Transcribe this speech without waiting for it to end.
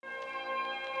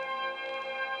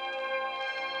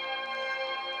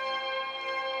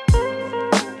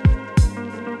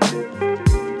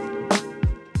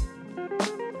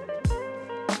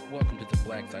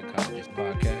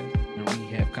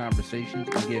conversations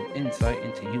and give insight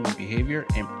into human behavior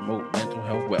and promote mental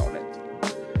health wellness.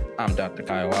 I'm Dr.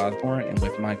 Kyle Osborne, and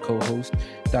with my co-host,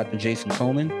 Dr. Jason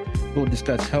Coleman, we'll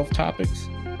discuss health topics,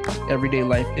 everyday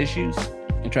life issues,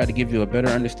 and try to give you a better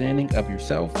understanding of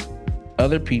yourself,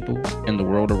 other people, and the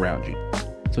world around you.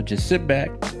 So just sit back,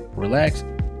 relax,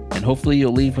 and hopefully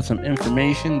you'll leave with some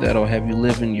information that'll have you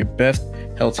living your best,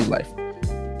 healthy life.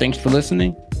 Thanks for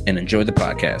listening, and enjoy the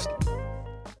podcast.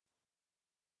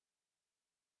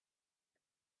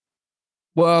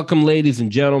 Welcome, ladies and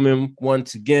gentlemen,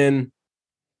 once again,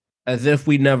 as if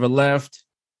we never left.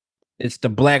 It's the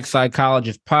Black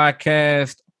Psychologist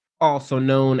Podcast, also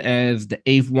known as the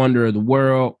Eighth Wonder of the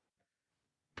World.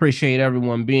 Appreciate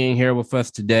everyone being here with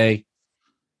us today.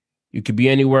 You could be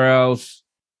anywhere else,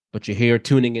 but you're here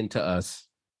tuning into us,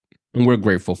 and we're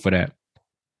grateful for that.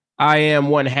 I am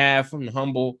one half of the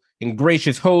humble and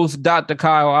gracious host, Dr.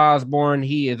 Kyle Osborne.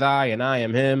 He is I, and I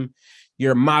am him,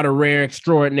 your moderator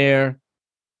extraordinaire.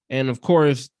 And of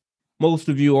course, most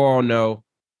of you all know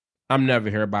I'm never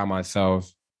here by myself.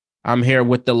 I'm here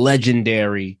with the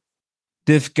legendary.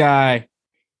 This guy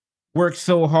works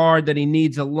so hard that he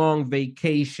needs a long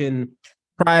vacation,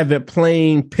 private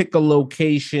plane, pick a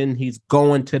location. He's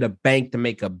going to the bank to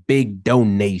make a big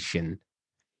donation.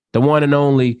 The one and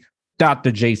only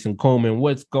Dr. Jason Coleman.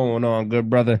 What's going on, good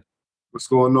brother? What's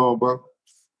going on, bro?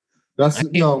 That's a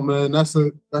hell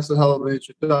of an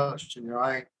introduction. You know,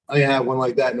 I ain't had one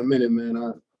like that in a minute,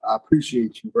 man. I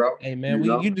appreciate you, bro. Hey, man,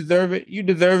 you deserve it. You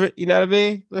deserve it. You know what I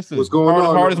mean? Listen, what's going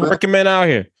on? Hardest working man out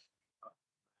here. I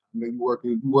mean,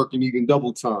 you working even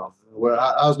double time. Well,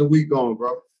 how's the week going,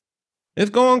 bro?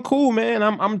 It's going cool, man.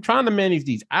 I'm trying to manage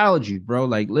these allergies, bro.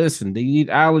 Like, listen, these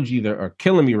allergies are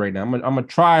killing me right now. I'm gonna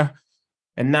try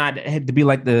and not have to be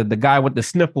like the guy with the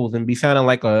sniffles and be sounding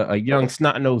like a young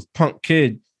snot-nosed punk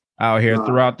kid out here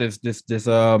throughout this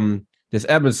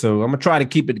episode. I'm gonna try to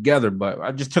keep it together, but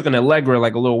I just took an Allegra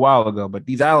like a little while ago. But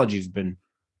these allergies been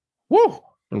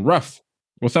rough.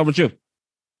 What's up with you?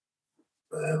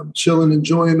 Man, I'm chilling,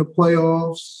 enjoying the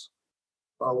playoffs,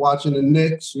 watching the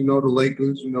Knicks. You know, the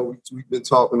Lakers. You know, we've been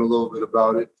talking a little bit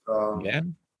about it.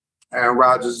 Aaron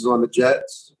Rodgers is on the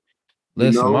Jets.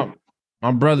 Listen,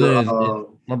 my brother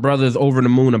is over the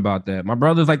moon about that. My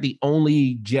brother's like the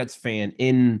only Jets fan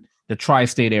in the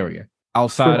tri-state area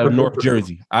outside of North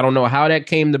Jersey. I don't know how that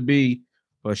came to be,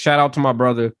 but shout out to my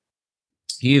brother.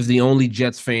 He is the only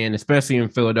Jets fan, especially in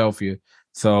Philadelphia.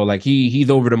 So like he's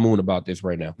over the moon about this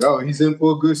right now. No, he's in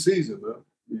for a good season, man.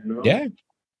 You know? Yeah.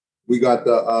 We got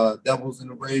the Devils and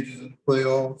the Rangers in the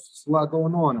playoffs. There's a lot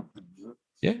going on.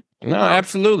 Yeah. No,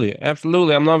 absolutely.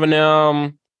 Absolutely. I'm loving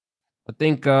I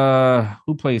think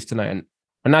who plays tonight?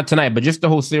 Or not tonight, but just the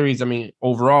whole series. I mean,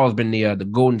 overall has been the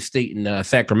Golden State and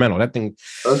Sacramento. That's been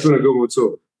a good one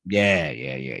too. Yeah.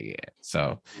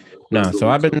 So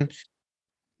I've been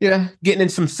getting in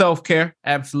some self-care.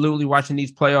 Absolutely, watching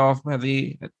these playoffs.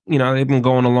 They've been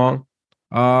going along.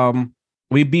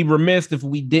 We'd be remiss if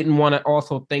we didn't want to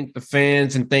also thank the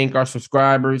fans and thank our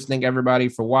subscribers, thank everybody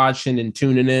for watching and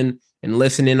tuning in and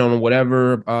listening on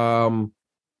whatever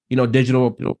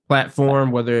digital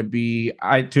platform, whether it be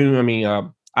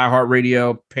iTunes,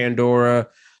 iHeartRadio, Pandora,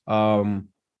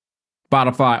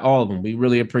 Spotify, all of them. We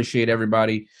really appreciate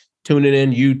everybody tuning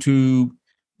in, YouTube,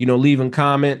 leaving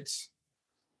comments.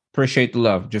 Appreciate the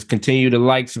love. Just continue to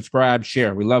like, subscribe,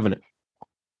 share. We're loving it.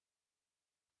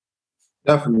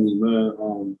 Definitely,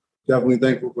 man. Definitely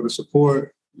thankful for the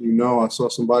support. I saw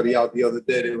somebody out the other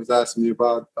day that was asking me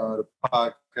about the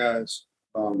podcast.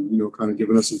 Kind of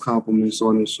giving us some compliments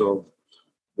on it. So,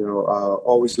 I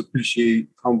always appreciate,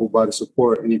 humbled by the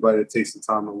support, anybody that takes the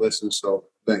time to listen. So,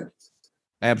 thanks.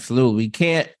 Absolutely. We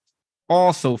can't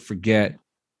also forget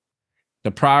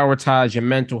to prioritize your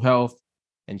mental health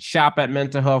and shop at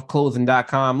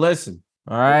mentalhealthclothing.com. Listen,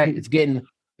 all right, it's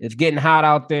getting hot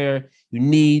out there. You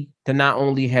need to not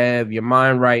only have your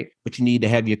mind right, but you need to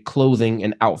have your clothing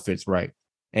and outfits right.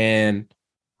 And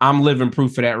I'm living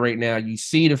proof of that right now. You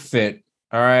see the fit.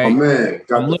 All right. Oh, man.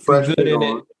 I'm looking good in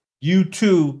it. You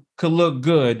too could look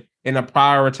good and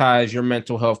prioritize your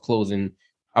mental health clothing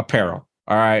apparel.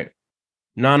 All right.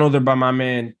 None other by my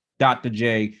man, Dr.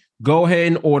 J. Go ahead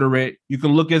and order it. You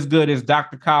can look as good as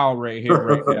Dr. Kyle right here,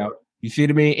 right now. You see what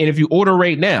I mean? And if you order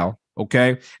right now,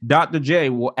 okay, Dr. J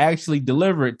will actually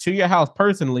deliver it to your house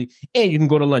personally, and you can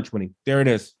go to lunch with him. There it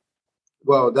is.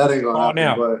 Well, that ain't going to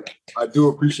happen, but I do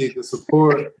appreciate the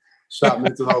support. Shop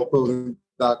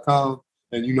mentalhealthclothing.com.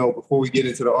 And, before we get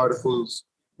into the articles,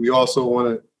 we also want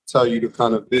to tell you to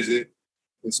kind of visit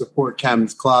and support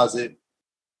Cammy's Closet.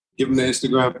 Give them the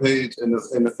Instagram page and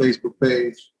the Facebook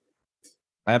page.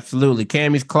 Absolutely.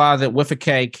 Cammy's Closet with a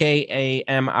K,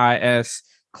 KAMIS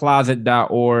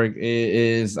closet.org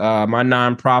is my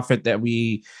nonprofit that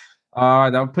we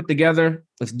put together.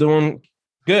 It's doing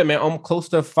good, man. Almost close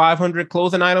to 500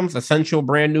 clothing items, essential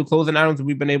brand new clothing items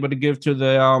we've been able to give to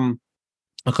the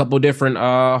a couple different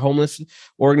homeless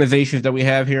organizations that we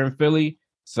have here in Philly.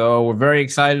 So we're very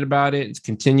excited about it. It's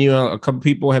continuing. A couple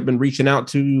people have been reaching out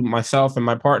to myself and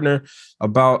my partner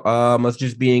about us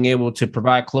just being able to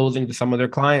provide clothing to some of their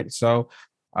clients. So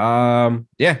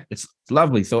yeah, it's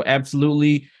lovely. So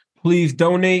absolutely, please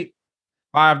donate.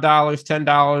 $5, $10,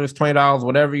 $20,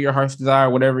 whatever your heart's desire,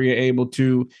 whatever you're able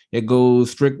to. It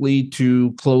goes strictly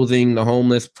to clothing the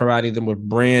homeless, providing them with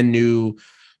brand new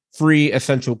free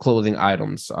essential clothing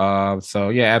items. So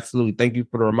yeah, absolutely. Thank you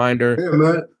for the reminder. Yeah,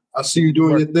 man. I see you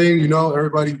doing your thing. You know,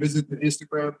 everybody visit the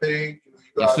Instagram page.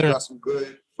 You guys got some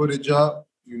good footage up,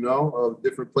 you know, of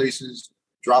different places,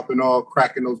 dropping off,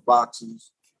 cracking those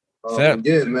boxes.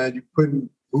 Yeah, man, you're putting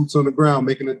boots on the ground,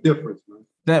 making a difference,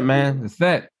 man. That's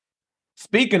that.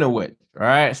 Speaking of which, all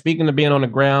right, speaking of being on the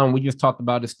ground, we just talked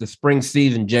about this the spring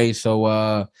season, Jay. So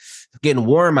it's getting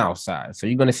warm outside. So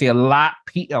you're gonna see a lot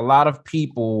of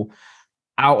people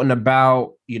out and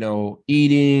about, you know,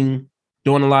 eating,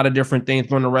 doing a lot of different things,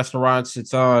 going to restaurants.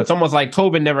 It's almost like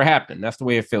COVID never happened. That's the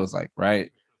way it feels like,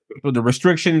 right? So the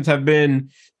restrictions have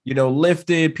been, you know,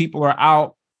 lifted. People are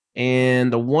out.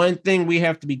 And the one thing we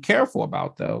have to be careful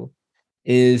about, though,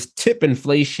 is tip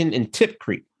inflation and tip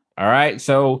creep. All right.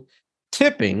 So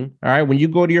tipping, all right, when you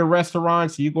go to your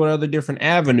restaurants, you go to other different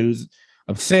avenues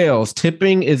of sales,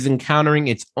 tipping is encountering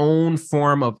its own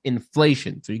form of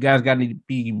inflation. So you guys got to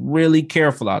be really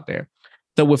careful out there.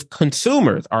 So with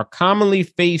consumers are commonly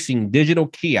facing digital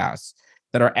kiosks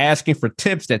that are asking for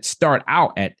tips that start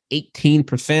out at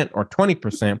 18% or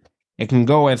 20%, it can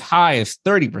go as high as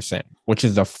 30%, which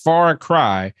is a far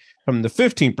cry from the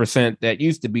 15% that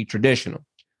used to be traditional.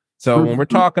 So when we're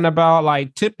talking about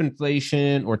like tip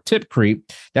inflation or tip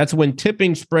creep, that's when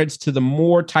tipping spreads to the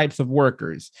more types of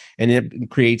workers and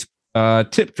it creates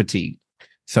tip fatigue.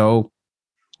 So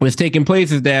what's taking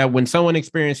place is that when someone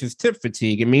experiences tip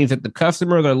fatigue, it means that the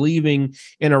customers are leaving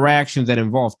interactions that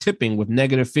involve tipping with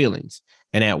negative feelings.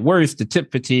 And at worst, the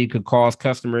tip fatigue could cause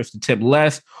customers to tip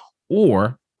less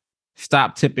or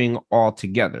stop tipping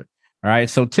altogether. All right.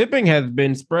 So tipping has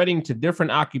been spreading to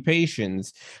different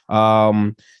occupations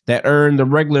that earn the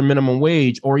regular minimum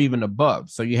wage or even above.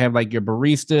 So you have like your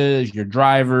baristas, your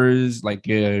drivers, like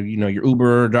your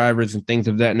Uber drivers and things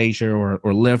of that nature, or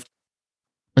Lyft.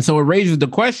 And so it raises the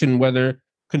question whether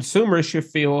consumers should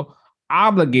feel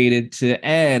obligated to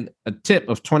add a tip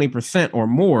of 20% or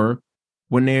more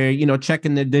when they're,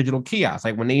 checking their digital kiosks,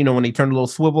 like when they turn a little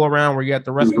swivel around where you're at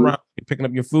the restaurant, you're picking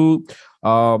up your food.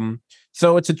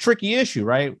 So it's a tricky issue,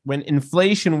 right? When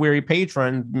inflation-weary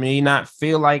patrons may not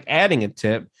feel like adding a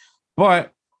tip,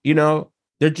 but,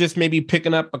 they're just maybe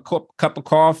picking up a cup of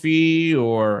coffee,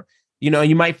 or,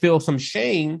 you might feel some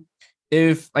shame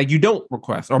if like you don't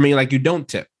request, like you don't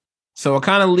tip. So it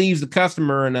kind of leaves the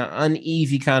customer in an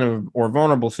uneasy kind of or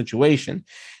vulnerable situation.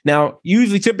 Now,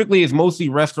 typically it's mostly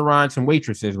restaurants and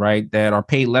waitresses, right, that are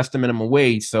paid less than minimum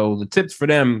wage. So the tips for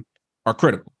them are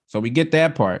critical. So we get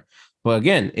that part. But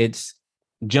again, it's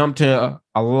jumped to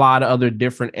a lot of other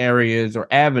different areas or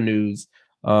avenues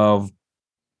of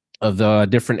the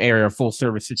different area of full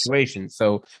service situations.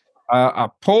 So a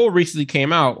poll recently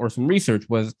came out, or some research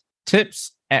was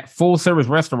tips at full service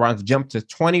restaurants jumped to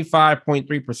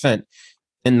 25.3%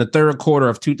 in the third quarter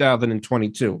of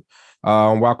 2022,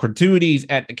 while gratuities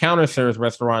at the counter service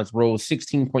restaurants rose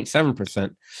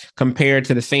 16.7% compared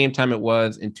to the same time it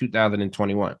was in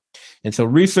 2021. And so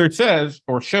research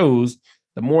shows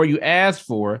the more you ask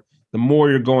for, the more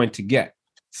you're going to get.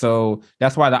 So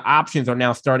that's why the options are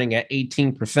now starting at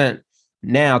 18%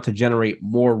 now to generate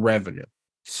more revenue.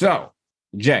 So,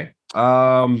 Jay,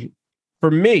 for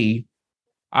me,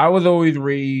 I was always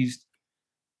raised,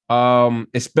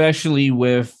 especially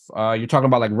with, you're talking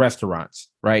about like restaurants,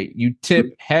 right? You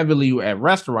tip heavily at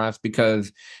restaurants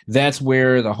because that's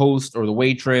where the host or the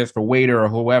waitress or waiter or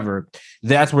whoever,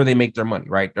 that's where they make their money,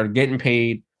 right? They're getting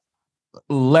paid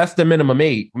less than minimum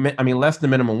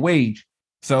wage.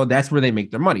 So that's where they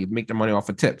make their money. They make their money off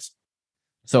of tips.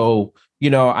 So,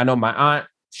 I know my aunt,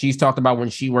 she's talked about when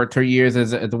she worked her years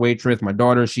as a waitress. My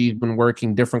daughter, she's been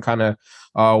working different kind of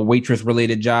waitress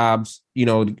related jobs,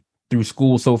 through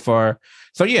school so far.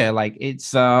 So yeah, like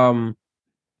it's of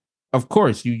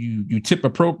course you tip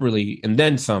appropriately and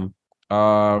then some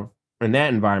in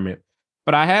that environment.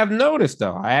 But I have noticed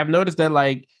that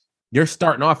like you're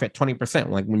starting off at 20%.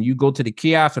 Like when you go to the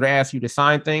kiosk or they ask you to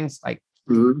sign things, like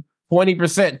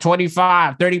 20%,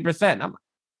 25, 30%.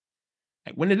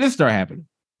 Like, when did this start happening?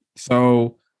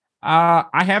 So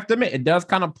I have to admit, it does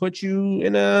kind of put you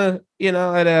in a,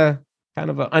 at a kind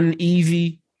of an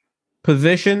uneasy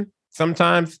position.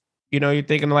 Sometimes, you're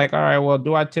thinking like, all right, well,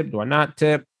 do I tip? Do I not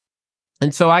tip?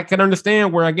 And so I can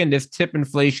understand where, again, this tip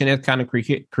inflation has kind of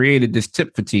created this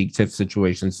tip fatigue tip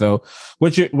situation. So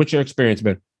what's your experience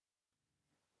been?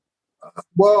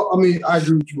 Well, I mean, I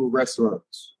agree with you with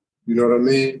restaurants. You know what I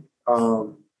mean?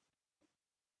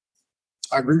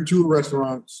 I agree with you with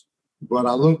restaurants, but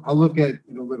I look at it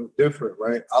a little different,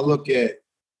 right? I look at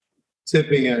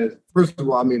tipping as, first of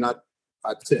all, I mean, I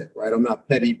tip, right? I'm not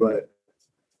petty, but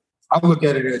I look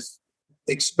at it as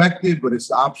expected, but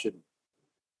it's optional,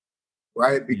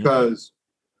 right? Because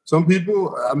some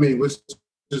people, I mean, let's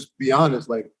just be honest,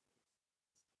 like,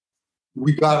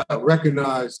 we gotta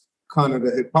recognize kind of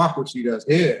the hypocrisy that's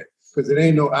here, because it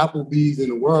ain't no Applebee's in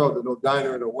the world or no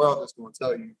diner in the world that's gonna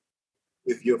tell you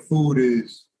if your food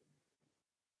is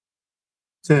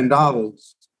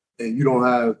 $10 and you don't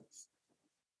have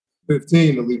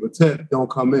 15 to leave a tip, don't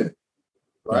come in,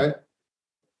 right?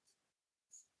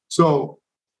 So,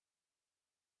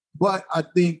 but I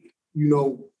think,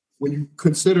 when you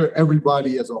consider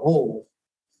everybody as a whole,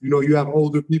 you have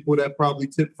older people that probably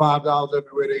tip $5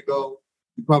 everywhere they go.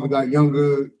 You probably got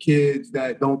younger kids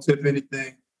that don't tip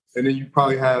anything. And then you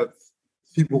probably have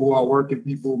people who are working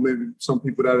people, maybe some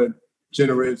people that are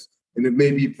generous, and it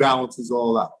maybe balances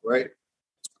all out, right?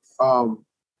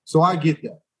 So I get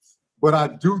that. But I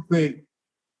do think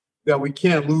that we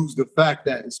can't lose the fact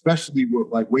that, especially with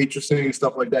like waitressing and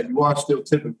stuff like that, you are still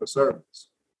tipping for service.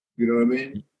 You know what I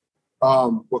mean?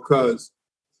 Because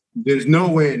there's no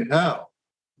way in hell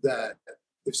that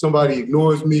if somebody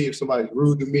ignores me, if somebody's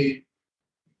rude to me,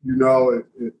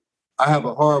 if I have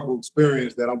a horrible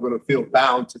experience, that I'm going to feel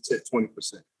bound to tip 20%.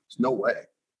 There's no way.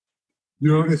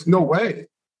 It's no way.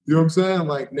 You know what I'm saying?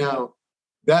 Like, now,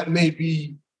 that may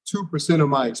be 2% of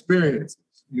my experiences.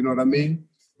 You know what I mean?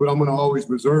 But I'm going to always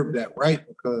reserve that right,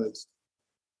 because,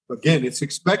 again, it's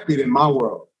expected in my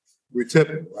world. We're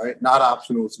tipping, right? Not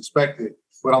optional, it's expected.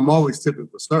 But I'm always tipping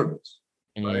for service,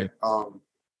 right?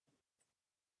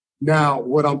 Now,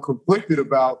 what I'm conflicted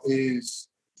about is,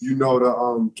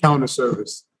 the counter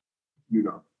service,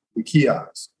 the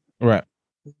kiosk. Right.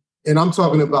 And I'm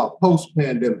talking about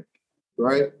post-pandemic,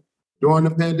 right? During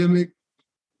the pandemic,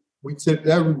 we tipped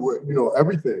everywhere,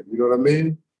 everything, you know what I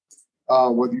mean?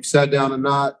 Whether you sat down or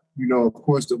not, of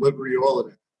course, delivery, all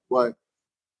of that. But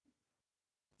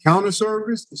counter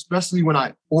service, especially when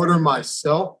I order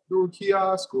myself through a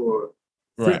kiosk or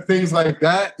things like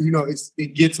that,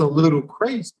 it gets a little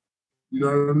crazy. You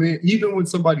know what I mean? Even when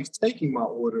somebody's taking my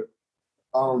order,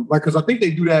 because I think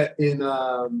they do that in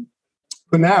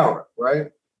Panera,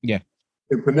 right? Yeah.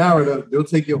 In Panera, they'll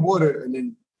take your order and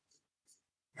then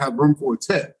have room for a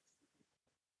tip.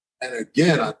 And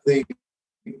again, I think,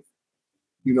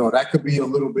 that could be a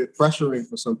little bit pressuring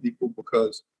for some people,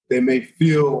 because they may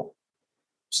feel,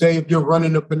 say if you're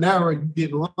running a Panera, you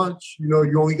get lunch,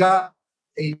 you only got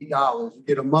 $8. You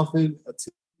get a muffin, a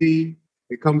tea,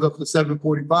 it comes up to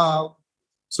 $7.45.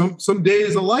 Some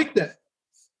days are like that.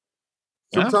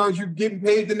 Sometimes you're getting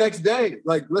paid the next day.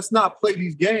 Like, let's not play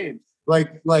these games.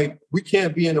 Like we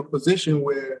can't be in a position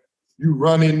where you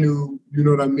run into,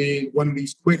 what I mean, one of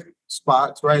these quick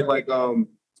spots, right? Like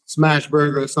Smash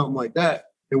Burger or something like that.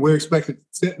 And we're expected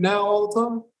to tip now all the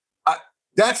time.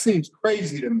 That seems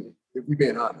crazy to me, if we're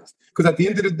being honest. Because at the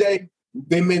end of the day,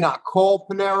 they may not call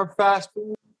Panera fast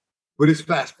food, but it's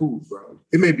fast food, bro.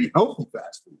 It may be healthy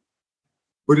fast food,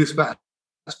 but it's fast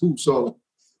food. So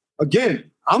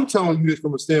again, I'm telling you this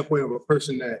from a standpoint of a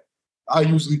person that I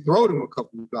usually throw them a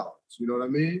couple of dollars. You know what I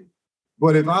mean?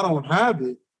 But if I don't have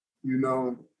it,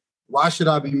 why should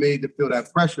I be made to feel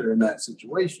that pressure in that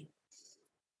situation?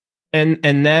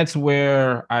 And that's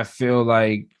where I feel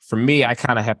like, for me, I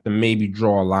kind of have to maybe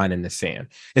draw a line in the sand,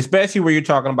 especially where you're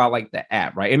talking about like the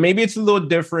app, right? And maybe it's a little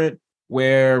different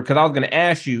because I was going to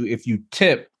ask you if you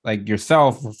tip like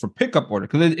yourself for pickup order,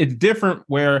 because it's different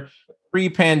where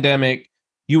pre-pandemic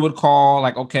you would call,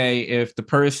 like, okay, if the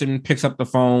person picks up the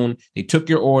phone, they took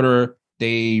your order,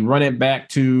 they run it back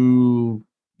to,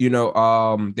 they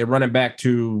run it back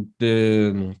to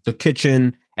the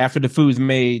kitchen. After the food's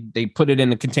made, they put it in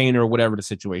the container or whatever the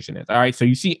situation is. All right. So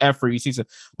you see effort, you see some,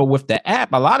 but with the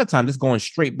app, a lot of times it's going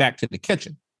straight back to the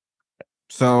kitchen.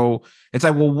 So it's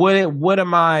like, well, what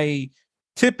am I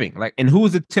tipping? Like, and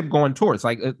who's the tip going towards?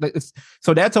 Like,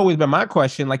 so that's always been my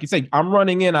question. Like you say, I'm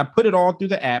running in, I put it all through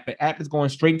the app. The app is going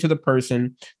straight to the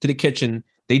person, to the kitchen.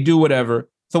 They do whatever.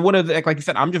 So what is it? Like you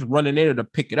said, I'm just running in to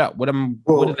pick it up. What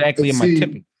exactly am I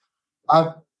tipping?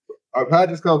 I've had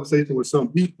this conversation with some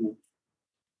people.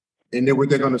 And then what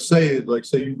they're gonna say is like,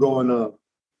 say you go to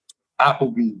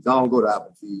Applebee's. I don't go to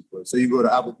Applebee's, but say you go to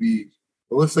Applebee's,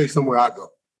 or let's say somewhere I go.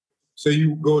 Say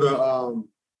you go to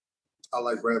I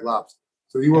like Red Lobster.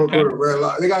 So you want to go to Red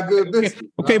Lobster? They got good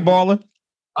biscuits. Okay, baller.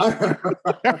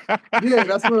 Yeah,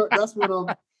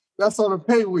 that's on a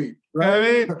pay week, right?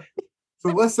 You know what I mean? So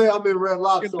let's say I'm in Red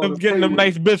Lobster. I'm getting them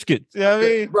nice biscuits. You know what I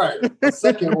mean? Right. A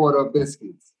second order of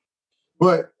biscuits.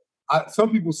 But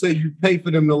some people say you pay for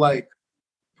them to like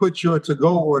put your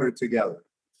to-go order together.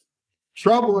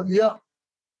 Trouble, yeah.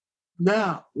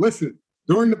 Now, listen,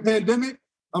 during the pandemic,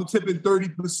 I'm tipping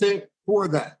 30% for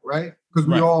that, right? Because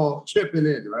we all chipping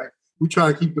in, right? We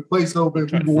trying to keep the place open,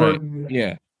 people working.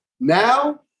 Yeah.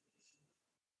 Now,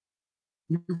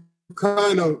 you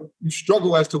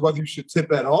struggle as to whether you should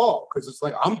tip at all, because it's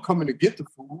like, I'm coming to get the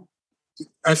food.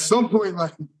 At some point,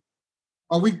 like,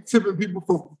 are we tipping people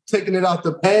for taking it out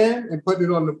the pan and putting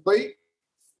it on the plate?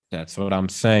 That's what I'm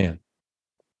saying.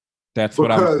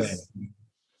 What I'm saying.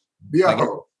 Yeah. Like,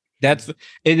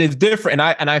 it is different.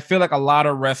 And I feel like a lot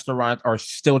of restaurants are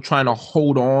still trying to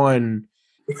hold on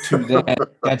to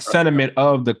that sentiment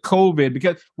of the COVID,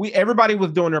 because everybody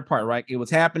was doing their part, right? It was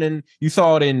happening. You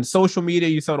saw it in social media,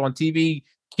 you saw it on TV,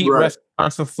 keep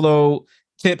restaurants afloat,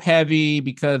 tip heavy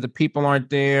because the people aren't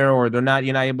there or you're not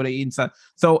able to eat inside.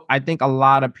 So I think a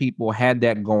lot of people had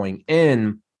that going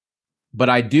in, but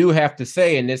I do have to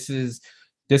say, and this is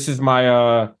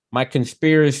my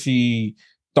conspiracy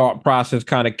thought process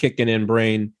kind of kicking in,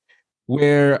 brain,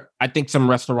 where I think some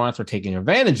restaurants are taking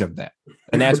advantage of that.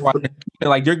 And that's why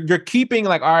like you're keeping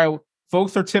like, all right,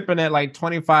 folks are tipping at like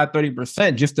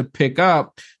 25-30% just to pick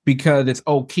up because it's,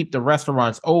 keep the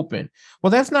restaurants open.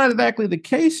 Well, that's not exactly the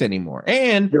case anymore.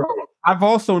 And I've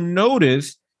also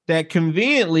noticed that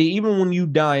conveniently, even when you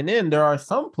dine in, there are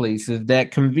some places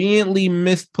that conveniently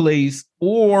misplace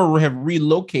or have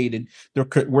relocated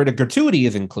where the gratuity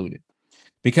is included.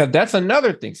 Because that's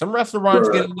another thing. Some restaurants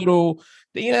get a little,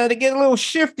 they get a little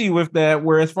shifty with that,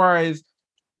 where as far as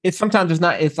it's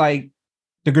like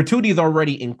the gratuity is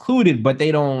already included, but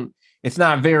it's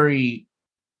not very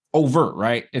overt,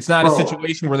 right? It's not a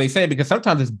situation where they say, because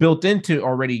sometimes it's built into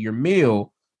already your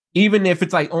meal, even if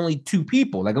it's like only two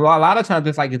people. Like a lot of times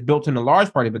it's like it's built in a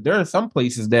large party, but there are some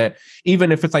places that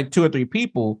even if it's like 2 or 3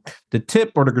 people, the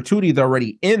tip or the gratuity is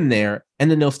already in there, and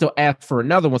then they'll still ask for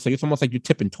another one. So it's almost like you're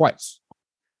tipping twice.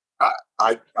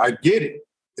 I get it.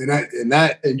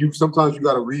 And you sometimes you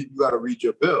gotta read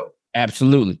your bill.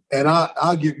 Absolutely. And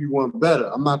I'll give you one better.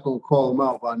 I'm not gonna call them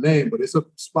out by name, but it's a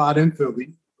spot in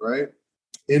Philly, right?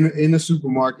 In the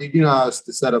supermarket, you know how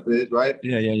the setup is, right?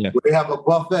 Yeah. Where they have a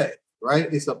buffet,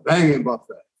 right? It's a banging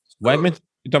buffet. Wegmans?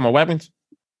 You talking about Wegmans?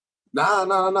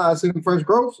 Nah. It's in Fresh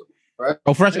Grocer, right?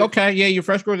 Oh, Fresh. Okay, yeah. Your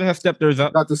Fresh Grocer has stepped theirs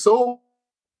up. Got the soul.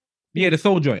 Yeah, the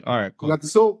soul joint. All right, cool. You got the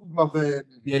soul buffet.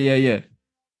 Yeah.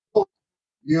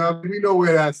 You know, we know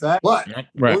where that's at. But the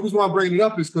reason why I'm bringing it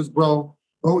up is because, bro,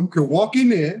 you can walk in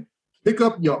there, pick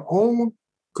up your own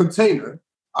container.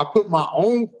 I put my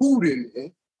own food in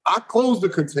there. I close the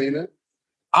container.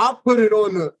 I put it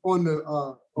on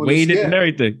the weighed it and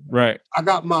everything. Right. I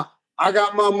got my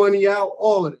money out,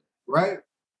 all of it, right?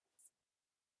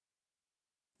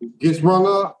 It gets rung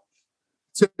up,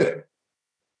 tip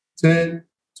 10,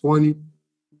 20,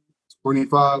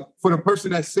 25. For the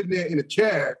person that's sitting there in a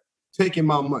chair taking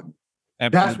my money. Absolutely.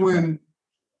 That's when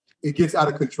it gets out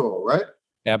of control, right?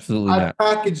 Absolutely. I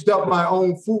packaged up my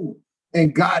own food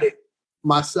and got it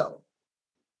myself.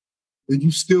 And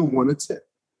you still want to tip?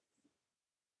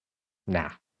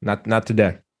 Nah, not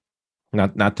today.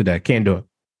 Not today. Can't do it.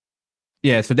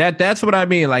 Yeah, so that's what I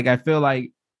mean. Like, I feel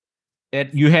like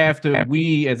you have to,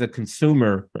 we as a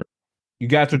consumer, you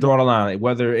got to draw the line. Like,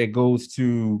 whether it goes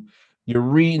to you're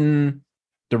reading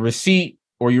the receipt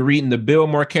or you're reading the bill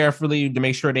more carefully to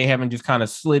make sure they haven't just kind of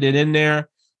slid it in there,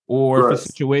 or if it's a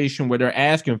situation where they're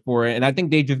asking for it. And I think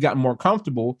they just got more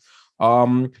comfortable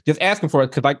just asking for it,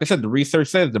 because like I said, the research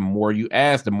says the more you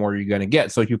ask, the more you're going to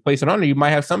get. So if you place it on there, you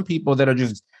might have some people that are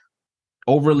just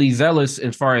overly zealous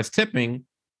as far as tipping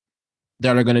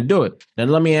that are going to do it. Then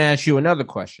let me ask you another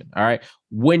question. All right.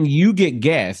 When you get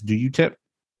gas, do you tip?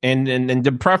 And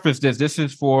to preface this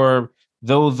is for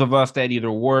those of us that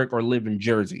either work or live in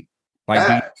Jersey.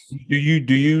 Like, do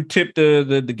you tip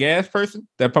the gas person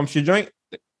that pumps your joint?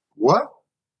 What?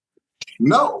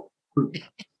 No.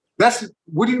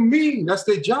 What do you mean? That's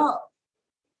their job.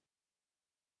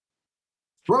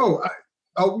 Bro,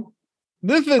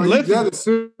 listen. Is that a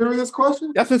serious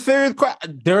question? That's a serious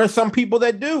question. There are some people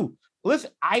that do.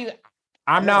 Listen,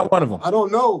 I'm not one of them. I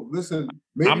don't know. Listen,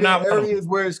 maybe in areas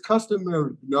where it's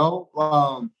customary, you know?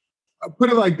 I'll put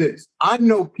it like this. I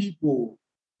know people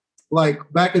like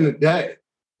back in the day,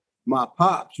 my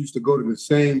pops used to go to the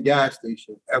same gas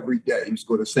station every day. He used to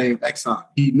go to the same Exxon.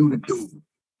 He knew the dude.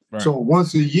 Right. So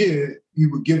once a year, he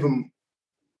would give him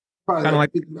probably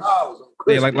like $50 on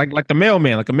Christmas. Yeah, like the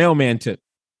mailman, like a mailman tip.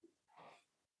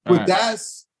 But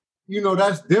that's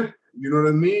different. You know what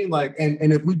I mean? Like,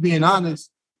 and if we're being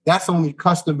honest, that's only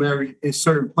customary in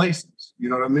certain places. You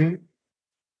know what I mean?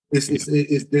 It's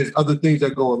there's other things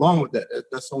that go along with that.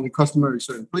 That's only customary in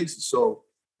certain places. So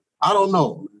I don't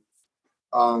know.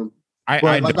 But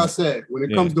like I said, when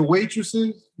it comes to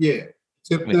waitresses,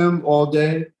 tip them all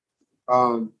day,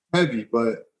 heavy.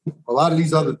 But a lot of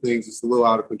these other things, it's a little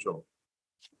out of control.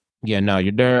 Yeah, no,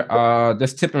 you're there.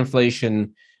 This tip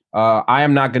inflation, I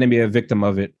am not going to be a victim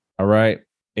of it. All right,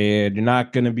 and you're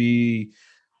not going to be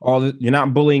you're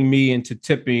not bullying me into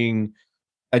tipping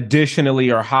additionally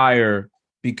or higher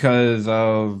because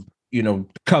of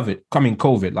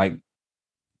COVID. Like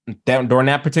during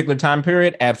that particular time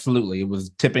period, absolutely, it was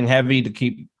tipping heavy to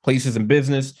keep places in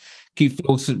business, keep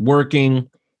folks working.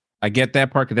 I get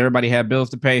that part because everybody had bills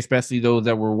to pay, especially those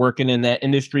that were working in that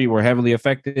industry were heavily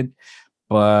affected.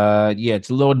 But yeah,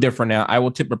 it's a little different now. I will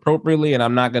tip appropriately, and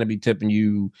I'm not going to be tipping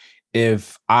you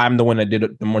if I'm the one that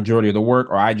did the majority of the work,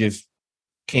 or I just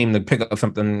came to pick up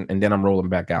something and then I'm rolling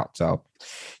back out. So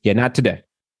yeah, not today.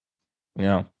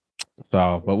 So,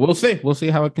 but we'll see. We'll see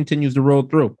how it continues to roll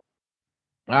through.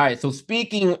 All right. So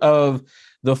speaking of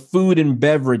the food and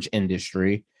beverage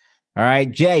industry, all right,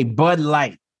 Jay, Bud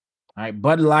Light. All right,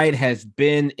 Bud Light has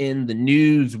been in the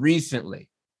news recently.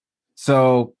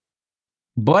 So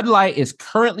Bud Light is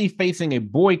currently facing a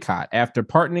boycott after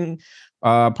partnering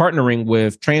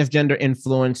with transgender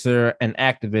influencer and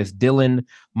activist Dylan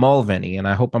Mulvaney, and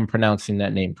I hope I'm pronouncing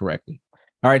that name correctly.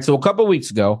 All right, so a couple of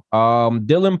weeks ago,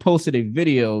 Dylan posted a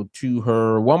video to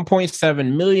her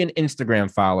 1.7 million Instagram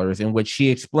followers in which she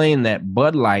explained that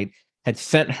Bud Light had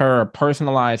sent her a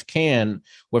personalized can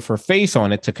with her face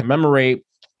on it to commemorate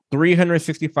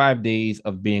 365 days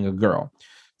of being a girl.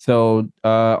 So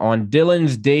on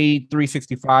Dylan's Day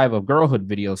 365 of Girlhood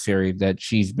video series that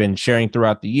she's been sharing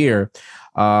throughout the year,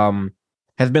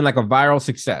 has been like a viral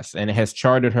success, and it has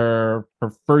charted her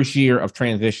first year of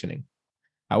transitioning.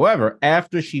 However,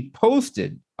 after she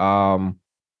posted the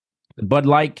Bud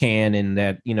Light can and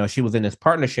that, she was in this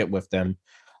partnership with them,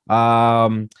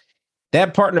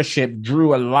 that partnership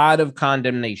drew a lot of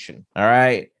condemnation. All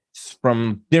right.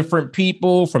 From different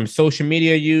people, from social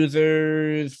media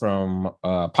users, from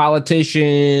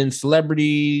politicians,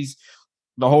 celebrities,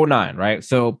 the whole nine, right?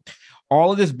 So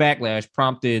all of this backlash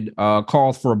prompted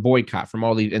calls for a boycott from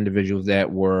all these individuals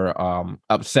that were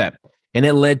upset. And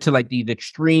it led to like these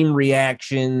extreme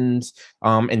reactions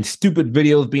and stupid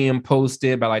videos being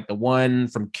posted by like the one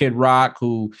from Kid Rock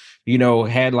who,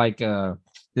 had like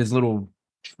this little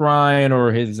shrine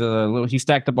or his he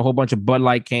stacked up a whole bunch of Bud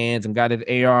Light cans and got his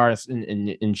AR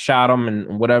and shot them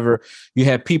and whatever. You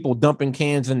had people dumping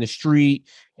cans in the street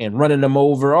and running them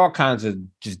over, all kinds of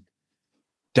just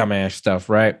dumbass stuff,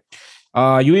 right?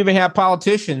 You even have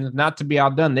politicians, not to be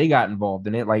outdone, they got involved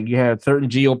in it. Like you had certain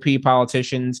GOP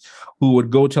politicians who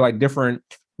would go to like different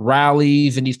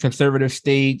rallies in these conservative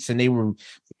states, and they were,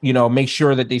 make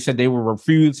sure that they said they will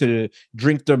refuse to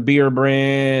drink the beer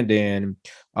brand and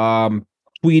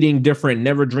tweeting different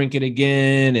never drink it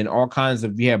again, and all kinds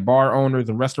of, bar owners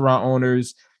and restaurant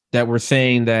owners that were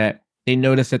saying that they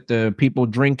noticed that the people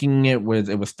drinking it was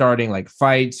starting like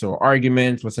fights or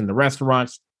arguments within the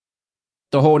restaurants,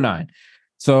 the whole nine.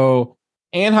 So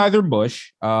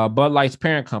Anheuser-Busch, Bud Light's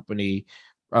parent company,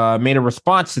 made a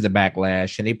response to the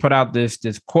backlash, and they put out this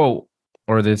quote,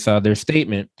 or this their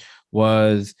statement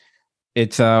was,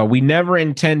 it's we never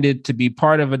intended to be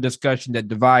part of a discussion that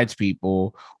divides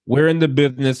people. We're in the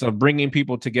business of bringing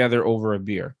people together over a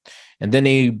beer. And then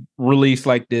they released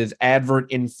like this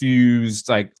advert infused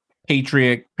like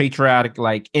patriotic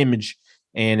like image,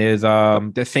 and is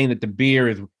they're saying that the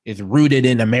beer is rooted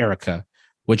in America,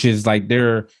 which is like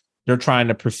they're trying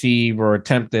to perceive or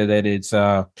attempt that it's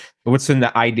what's in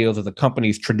the ideals of the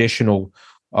company's traditional,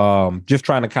 just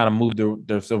trying to kind of move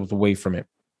themselves away from it.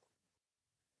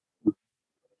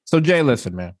 So Jay,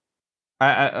 listen, man.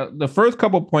 I the first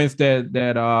couple points that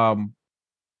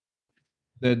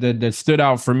stood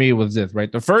out for me was this,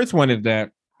 right? The first one is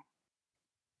that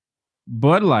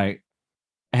Bud Light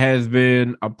has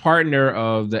been a partner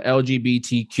of the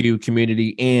LGBTQ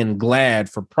community and GLAAD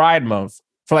for Pride Month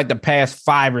for like the past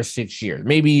 5 or 6 years,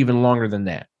 maybe even longer than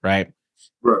that, right?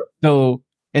 Right. So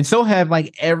have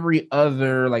like every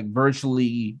other, like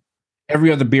virtually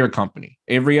every other beer company,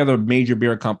 every other major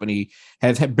beer company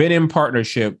has been in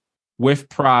partnership with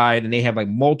Pride, and they have like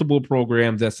multiple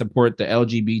programs that support the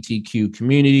LGBTQ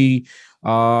community.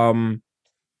 So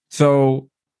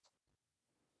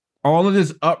all of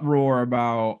this uproar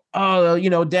about,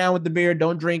 down with the beer,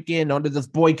 don't drink it, don't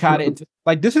just boycott it.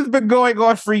 Like, this has been going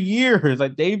on for years.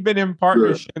 Like, they've been in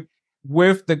partnership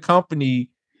with the company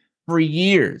for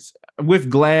years, with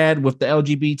GLAAD, with the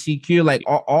LGBTQ, like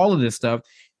all of this stuff.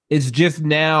 It's just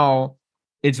now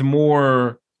it's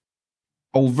more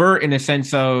overt in the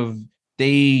sense of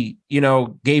they,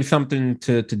 gave something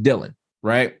to Dylan,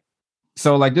 right?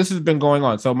 So like this has been going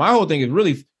on. So my whole thing is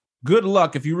really good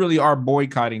luck if you really are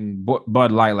boycotting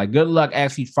Bud Light. Like good luck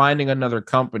actually finding another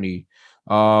company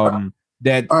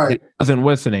that doesn't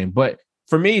what's the name. But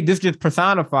for me, this just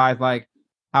personifies like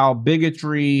how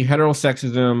bigotry,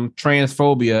 heterosexism,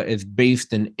 transphobia is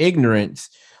based in ignorance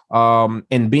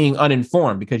and being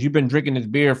uninformed, because you've been drinking this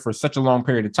beer for such a long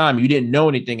period of time. You didn't know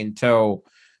anything until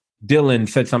Dylan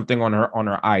said something on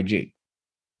her IG.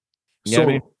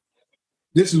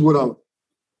 This is what I'm,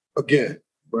 again,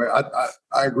 right?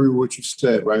 I agree with what you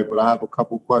said, right? But I have a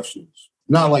couple questions.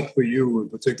 Not like for you in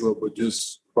particular, but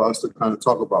just for us to kind of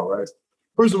talk about, right?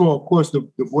 First of all, of course,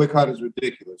 the boycott is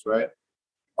ridiculous, right?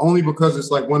 Only because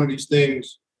it's like one of these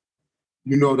things,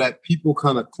 that people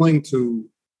kind of cling to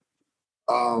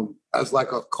as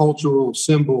like a cultural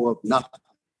symbol of nothing.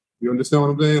 You understand what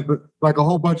I'm saying? But like a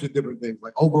whole bunch of different things,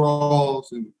 like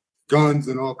overalls and guns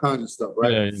and all kinds of stuff,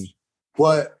 right? Yeah.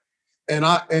 But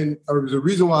the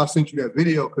reason why I sent you that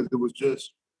video, because it was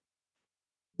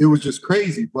just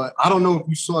crazy. But I don't know if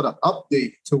you saw the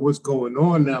update to what's going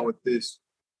on now with this.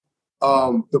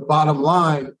 The bottom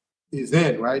line is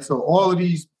in, right? So all of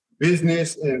these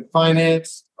business and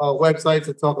finance websites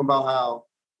are talking about how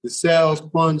the sales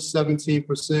plunged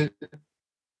 17%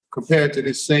 compared to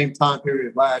this same time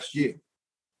period last year,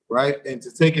 right? And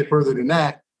to take it further than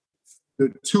that,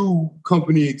 the two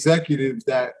company executives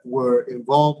that were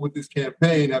involved with this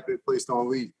campaign have been placed on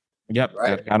leave. Yep,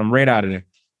 right? Got them right out of there.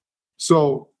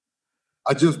 So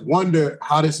I just wonder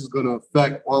how this is going to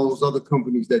affect all those other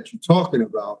companies that you're talking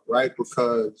about, right?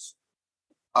 Because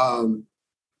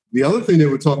the other thing they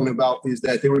were talking about is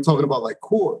that they were talking about like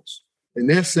Coors, and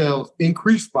their sales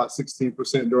increased by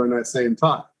 16% during that same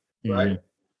time, right? Mm-hmm.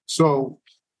 So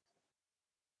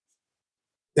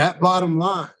that bottom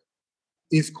line,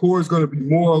 is Coors going to be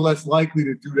more or less likely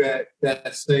to do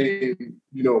that same,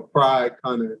 Pride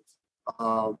kind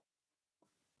of,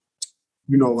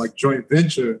 like joint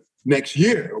venture next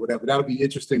year or whatever? That'll be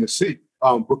interesting to see,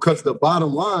 because the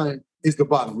bottom line is the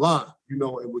bottom line,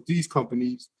 and with these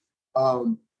companies.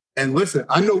 And listen,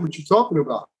 I know what you're talking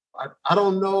about. I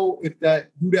don't know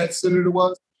who that senator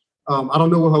was. I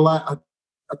don't know what her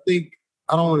I think,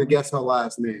 I don't want to guess her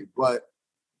last name, but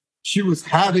she was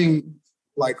having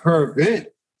like her event,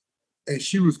 and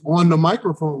she was on the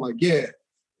microphone like, yeah,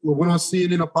 we went on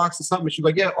CNN, a box or something. She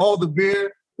was like, yeah, all the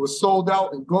beer was sold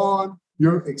out and gone,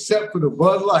 except for the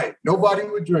Bud Light. Nobody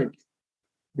would drink it.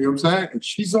 You know what I'm saying? And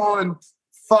she's on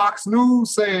Fox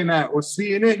News saying that, or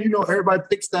CNN. Everybody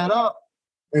picks that up,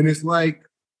 and it's like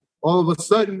all of a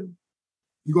sudden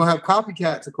you're gonna have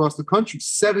copycats across the country.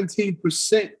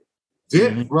 17%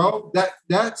 dip, bro.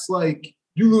 That's like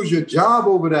you lose your job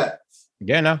over that.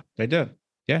 Yeah, no, they do.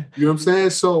 Yeah. You know what I'm saying?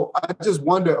 So I just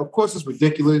wonder, of course it's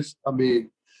ridiculous. I mean,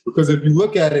 because if you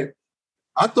look at it,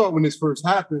 I thought when this first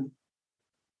happened,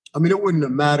 I mean, it wouldn't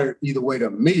have mattered either way to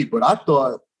me, but I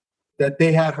thought that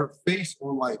they had her face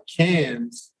on like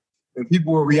cans and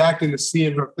people were reacting to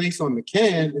seeing her face on the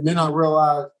can. And then I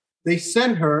realized they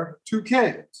sent her 2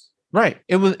 cans. Right.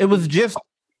 It was just,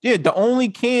 the only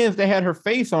cans that had her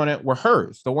face on it were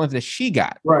hers, the ones that she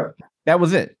got. Right. That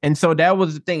was it. And so that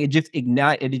was the thing. It just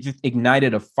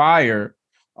ignited a fire.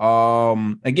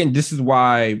 Again, this is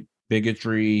why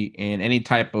bigotry and any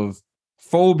type of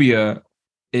phobia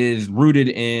is rooted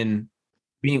in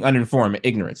being uninformed and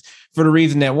ignorance. For the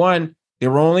reason that, one, they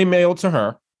were only mailed to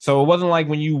her. So it wasn't like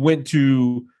when you went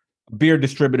to a beer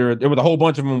distributor, there was a whole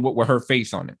bunch of them with her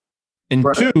face on it. And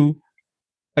right. 2,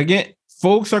 again,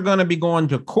 folks are going to be going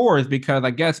to Coors because I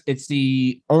guess it's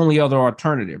the only other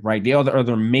alternative, right? The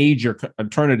other major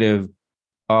alternative,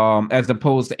 as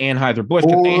opposed to Anheuser-Busch.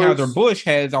 Because Anheuser-Busch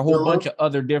has a whole bunch of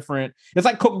other different. It's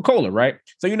like Coca-Cola, right?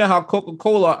 So you know how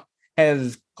Coca-Cola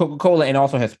has Coca-Cola and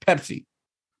also has Pepsi.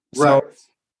 Right. So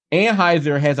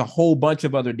Anheuser has a whole bunch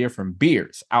of other different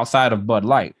beers outside of Bud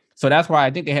Light. So that's why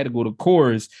I think they had to go to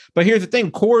Coors. But here's the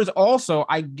thing. Coors also,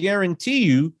 I guarantee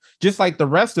you, just like the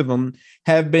rest of them,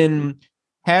 have been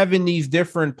having these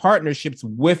different partnerships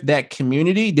with that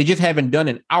community. They just haven't done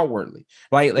it outwardly.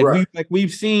 Right?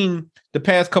 We've seen the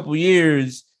past couple of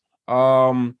years,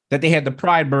 that they had the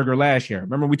Pride Burger last year.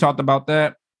 Remember we talked about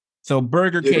that? So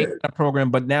Burger King had a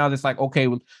program, but now it's like, okay,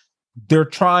 they're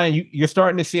trying, you're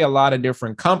starting to see a lot of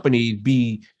different companies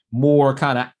be more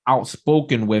kind of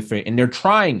outspoken with it, and they're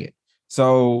trying it.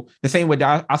 So the same way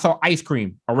I saw ice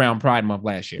cream around Pride Month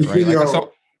last year, right?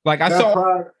 Like I saw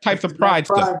Pride, types of Pride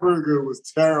stuff. Pride Burger was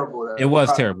terrible. It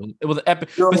was terrible. It was epic.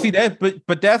 But see that,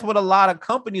 but that's what a lot of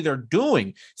companies are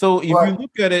doing. So if you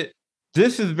look at it,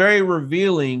 this is very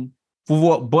revealing for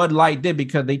what Bud Light did,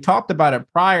 because they talked about it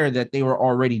prior that they were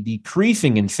already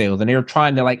decreasing in sales and they were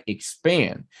trying to like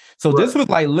expand. So this was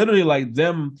like literally like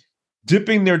them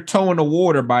dipping their toe in the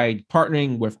water by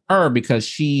partnering with her because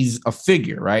she's a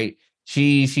figure, right?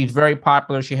 She's very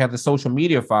popular. She has a social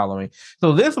media following.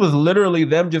 So this was literally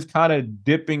them just kind of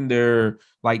dipping their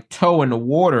like toe in the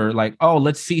water, like, oh,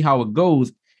 let's see how it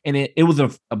goes. And it was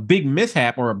a big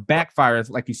mishap or a backfire,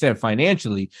 like you said,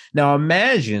 financially. Now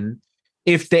imagine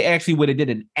if they actually would have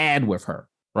did an ad with her,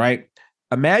 right?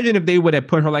 Imagine if they would have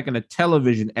put her like in a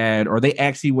television ad, or they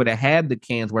actually would have had the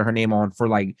cans with her name on for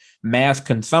like mass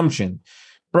consumption.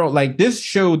 Bro, like this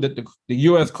showed that the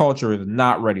US culture is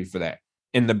not ready for that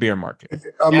in the beer market.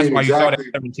 That's why you saw that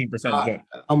 17%.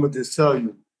 I'm going to just tell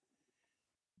you,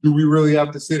 do we really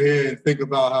have to sit here and think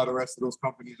about how the rest of those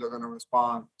companies are going to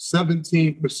respond?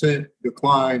 17%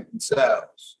 decline in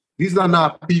sales. These are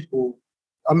not people.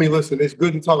 I mean, listen, it's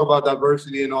good to talk about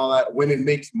diversity and all that when it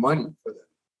makes money for them.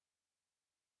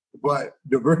 But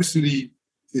diversity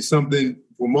is something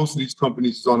for most of these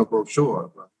companies is on a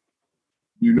brochure, bro.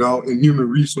 You know, in human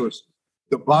resources.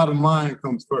 The bottom line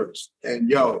comes first.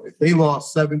 And if they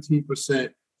lost 17%,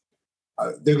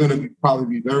 they're going to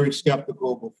probably be very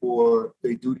skeptical before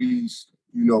they do these,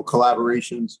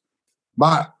 collaborations.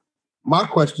 My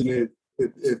question is,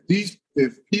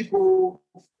 if people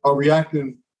are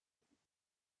reacting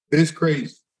this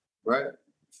crazy, right?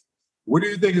 What do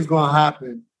you think is going to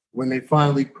happen when they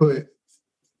finally put,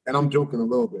 and I'm joking a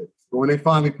little bit, but when they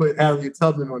finally put Harriet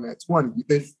Tubman on that 20, you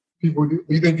think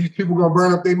these people going to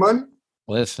burn up their money?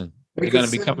 Listen, they're going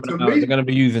to be coming out. They're going to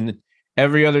be using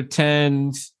every other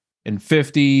 10s and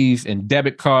 50s and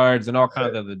debit cards and all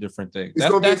kinds of other different things.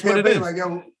 That's what it is. Like,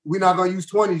 we're not going to use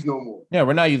 20s no more. Yeah,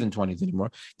 we're not using 20s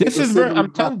anymore.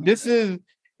 I'm telling you,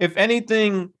 if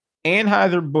anything,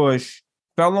 Anheuser-Busch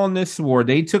fell on this sword.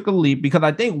 They took a leap because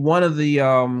I think one of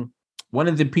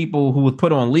the people who was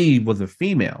put on leave was a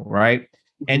female, right?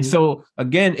 Mm-hmm. And so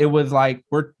again, it was like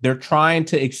they're trying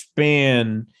to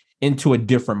expand into a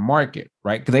different market,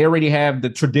 right? Because they already have the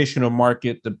traditional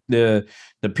market, the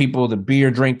people, the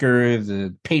beer drinkers,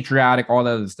 the patriotic, all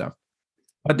that other stuff.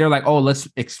 But they're like, oh, let's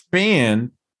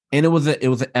expand. And it was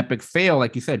an epic fail,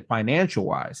 like you said, financial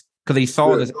wise, because they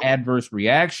saw this adverse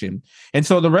reaction. And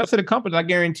so the rest of the companies, I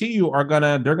guarantee you, they're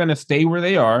gonna stay where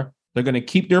they are. They're gonna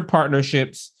keep their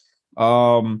partnerships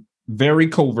very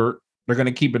covert. They're going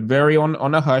to keep it very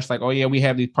on the hush, like, oh yeah, we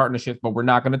have these partnerships, but we're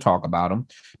not going to talk about them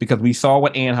because we saw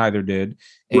what Anheuser did,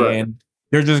 and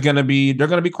they're going to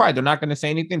be quiet. They're not going to say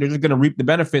anything. They're just going to reap the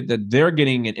benefit that they're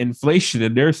getting an inflation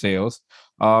in their sales,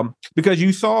 because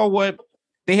you saw what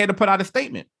they had to put out a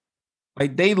statement.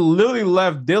 Like they literally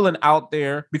left Dylan out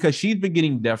there because she's been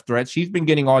getting death threats. She's been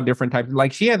getting all different types.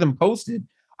 Like she hasn't posted,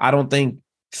 I don't think,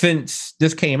 since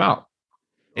this came out.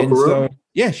 And so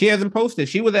she hasn't posted.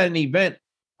 She was at an event.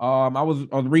 I was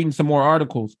reading some more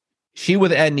articles. She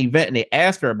was at an event and they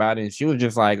asked her about it, and she was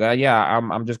just like,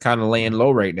 I'm just kind of laying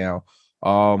low right now,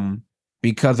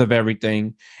 because of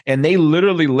everything. And they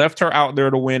literally left her out there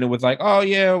to win. And was like, oh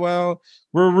yeah, well,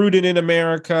 we're rooted in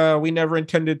America. We never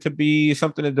intended to be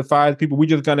something that defies people. We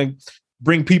just gonna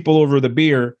bring people over the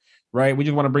beer, right? We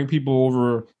just want to bring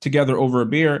people together over a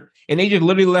beer. And they just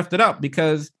literally left it up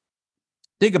because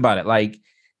think about it. Like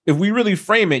if we really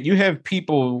frame it, you have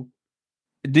people.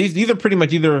 These are pretty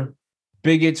much either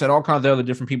bigots and all kinds of other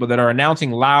different people that are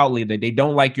announcing loudly that they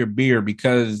don't like your beer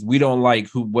because we don't like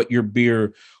what your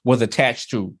beer was attached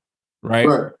to, right?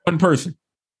 One person.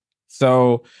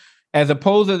 So as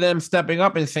opposed to them stepping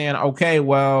up and saying, okay,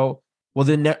 well,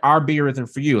 then our beer isn't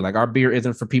for you. Like our beer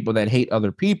isn't for people that hate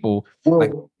other people.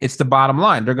 Like it's the bottom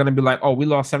line. They're going to be like, oh, we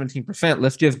lost 17%.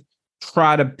 Let's just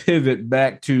try to pivot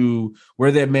back to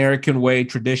where the American way,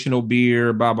 traditional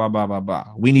beer, blah, blah, blah, blah,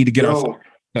 blah. We need to get our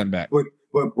back.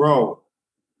 But bro,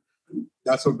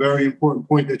 that's a very important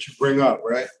point that you bring up,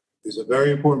 right? It's a very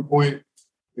important point,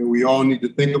 and we all need to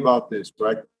think about this,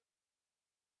 right?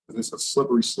 It's a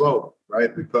slippery slope,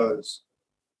 right? Because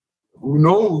who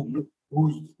knows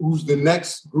who's the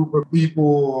next group of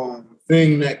people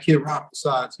thing that Kid Rock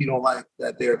decides he don't like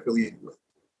that they're affiliated with.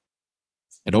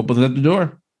 It opens up the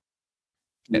door.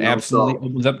 It absolutely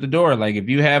opens up the door. Like if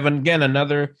you have, again,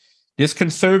 another this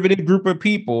conservative group of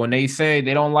people, and they say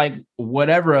they don't like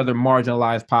whatever other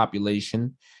marginalized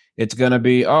population, it's going to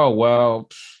be, oh, well,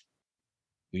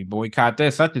 we boycott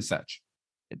this, such and such.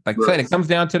 Like I said, it comes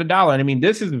down to the dollar. And I mean,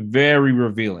 this is very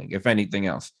revealing, if anything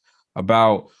else,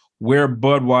 about where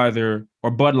Budweiser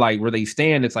or Bud Light, where they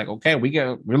stand. It's like, okay,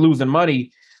 we're losing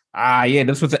money. Yeah,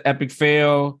 this was an epic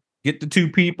fail. Get the two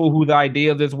people who the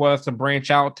idea of this was to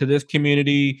branch out to this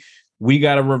community. We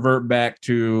got to revert back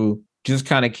to just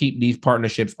kind of keep these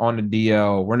partnerships on the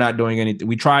DL. We're not doing anything.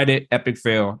 We tried it, epic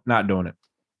fail, not doing it.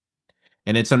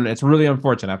 And it's really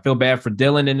unfortunate. I feel bad for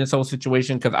Dylan in this whole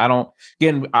situation because I don't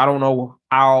know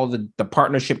how the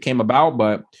partnership came about,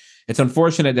 but it's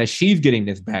unfortunate that she's getting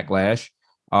this backlash.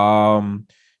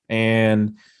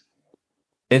 And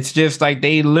it's just like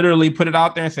they literally put it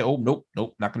out there and say, oh, nope,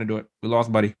 not going to do it. We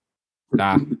lost buddy.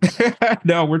 Nah,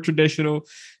 no, we're traditional.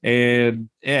 And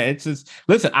yeah, it's just,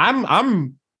 listen,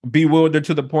 I'm bewildered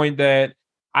to the point that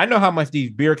I know how much these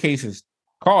beer cases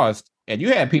cost, and you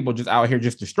had people just out here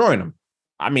just destroying them.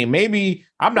 I mean, maybe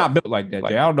I'm not built like that.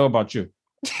 Jay. I don't know about you.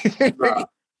 Nah.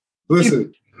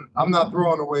 Listen, I'm not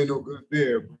throwing away no good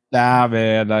beer. Nah,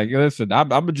 man. Like, listen,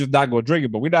 I'm just not gonna drink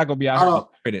it, but we're not gonna be out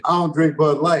here. I don't drink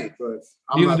Bud Light, but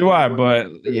neither do I.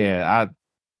 But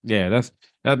that's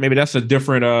maybe that's a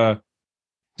different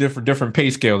pay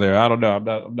scale there. I don't know. I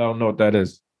don't know what that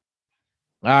is.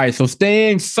 All right, so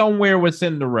staying somewhere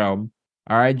within the realm.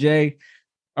 All right, Jay.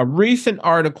 A recent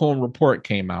article and report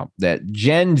came out that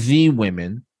Gen Z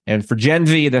women, and for Gen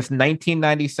Z, that's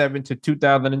 1997 to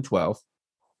 2012.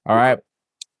 All right.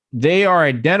 They are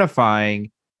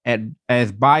identifying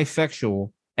as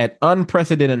bisexual at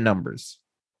unprecedented numbers.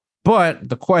 But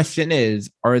the question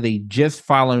is, are they just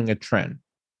following a trend?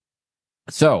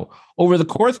 So, over the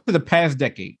course of the past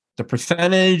decade, the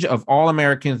percentage of all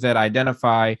Americans that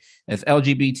identify as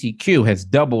LGBTQ has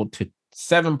doubled to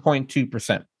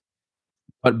 7.2%.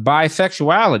 But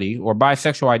bisexuality or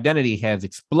bisexual identity has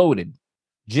exploded.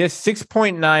 Just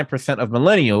 6.9% of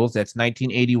millennials, that's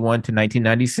 1981 to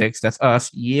 1996, that's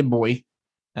us, yeah, boy.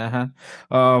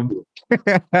 So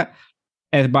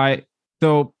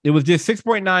it was just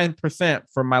 6.9%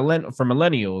 for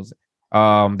millennials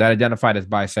that identified as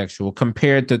bisexual,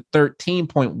 compared to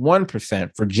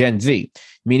 13.1% for Gen Z,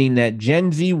 meaning that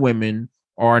Gen Z women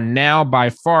are now by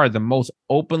far the most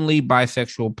openly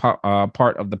bisexual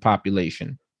part of the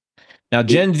population. Now,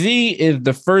 Gen Z is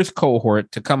the first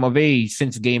cohort to come of age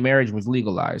since gay marriage was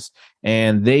legalized,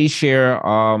 and they share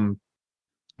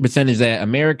percentage that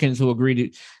Americans who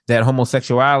agree that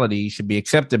homosexuality should be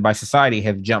accepted by society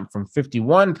have jumped from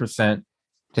 51%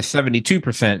 to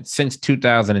 72% since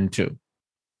 2002.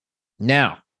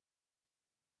 Now,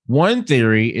 one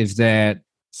theory is that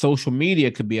social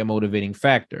media could be a motivating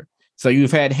factor. So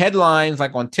you've had headlines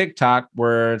like on TikTok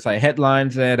where it's like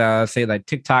headlines that say like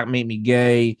TikTok made me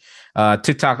gay.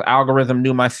 TikTok's algorithm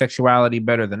knew my sexuality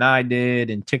better than I did.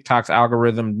 And TikTok's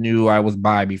algorithm knew I was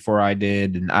bi before I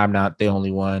did. And I'm not the only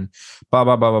one. Blah,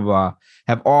 blah, blah, blah, blah.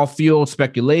 Have all fueled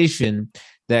speculation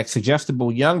that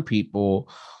suggestible young people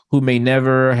who may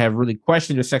never have really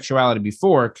questioned their sexuality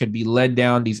before could be led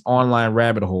down these online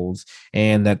rabbit holes.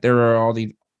 And that there are all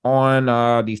these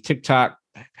these TikTok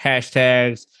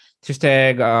hashtags.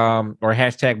 Hashtag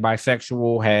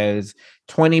bisexual has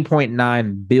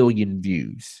 20.9 billion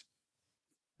views.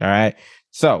 All right.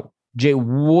 So, Jay,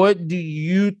 what do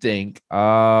you think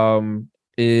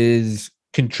is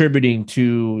contributing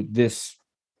to this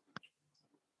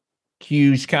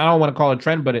huge, I don't want to call it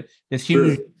trend, but this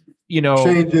huge,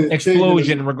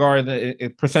 explosion regarding the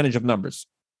percentage of numbers?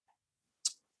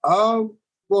 Well,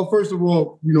 first of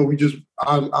all, we just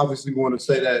obviously want to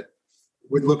say that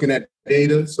we're looking at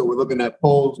data, so we're looking at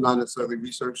polls, not necessarily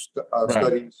research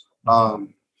studies.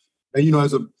 And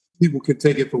people can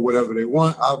take it for whatever they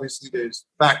want. Obviously, there's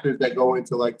factors that go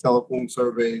into like telephone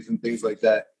surveys and things like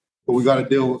that, but we got to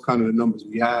deal with kind of the numbers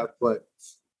we have. But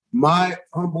my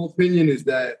humble opinion is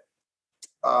that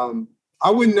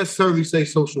I wouldn't necessarily say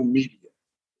social media,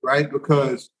 right?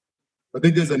 Because I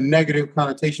think there's a negative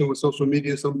connotation with social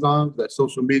media sometimes, that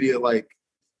social media like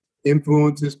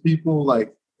influences people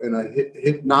like in a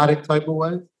hypnotic type of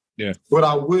way. Yeah. But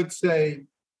I would say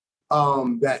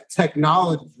that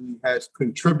technology has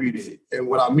contributed. And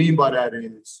what I mean by that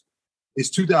is it's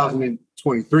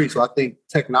 2023. So I think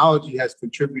technology has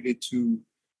contributed to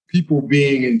people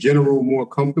being in general more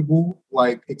comfortable,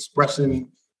 like expressing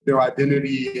their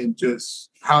identity and just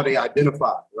how they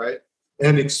identify, right?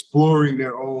 And exploring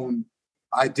their own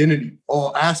identity,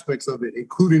 all aspects of it,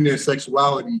 including their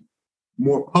sexuality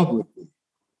more publicly,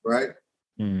 right?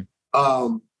 Mm.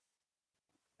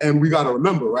 And we got to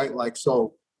remember, right? Like,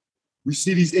 so we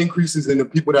see these increases in the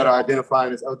people that are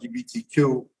identifying as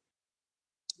LGBTQ,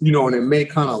 you know, and it may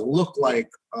kind of look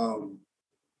like, well,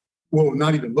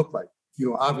 not even look like, you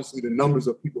know, obviously the numbers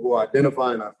of people who are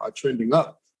identifying are trending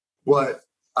up. But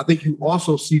I think you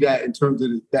also see that in terms of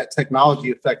that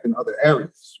technology effect in other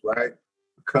areas, right?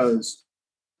 Because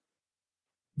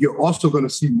you're also going to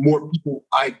see more people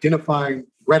identifying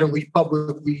readily,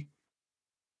 publicly,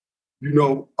 you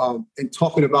know, and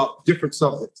talking about different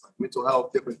subjects like mental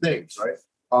health, different things, right?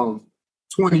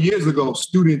 20 years ago,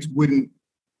 students wouldn't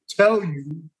tell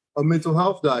you a mental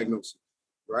health diagnosis,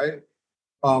 right?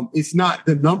 It's not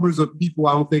the numbers of people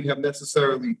I don't think have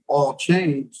necessarily all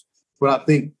changed, but I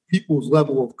think people's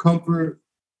level of comfort,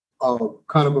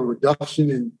 kind of a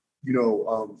reduction in, you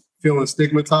know, feeling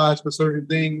stigmatized for certain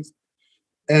things.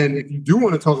 And if you do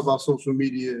want to talk about social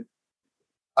media,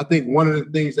 I think one of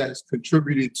the things that has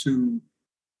contributed to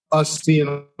us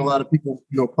seeing a lot of people,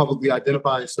 you know, publicly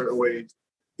identify in certain ways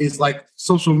is like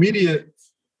social media,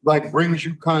 like brings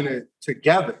you kind of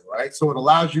together, right? So it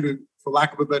allows you to, for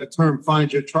lack of a better term,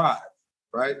 find your tribe,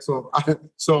 right? So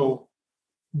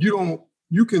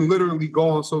you can literally go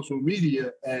on social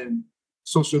media, and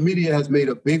social media has made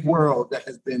a big world that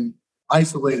has been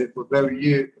isolated for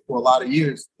a lot of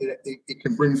years. It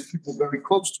can bring people very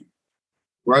close to you,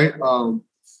 right?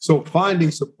 So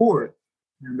finding support,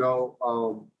 you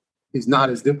know, is not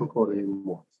as difficult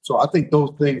anymore. So I think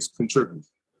those things contribute.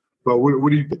 But what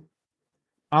do you think?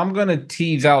 I'm gonna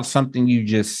tease out something you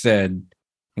just said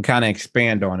and kind of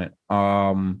expand on it.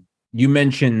 You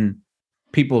mentioned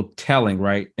people telling,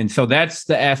 right? And so that's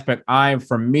the aspect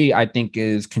for me, I think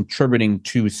is contributing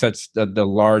to such the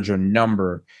larger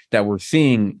number that we're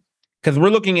seeing, because we're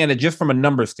looking at it just from a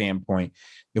number standpoint.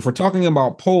 If we're talking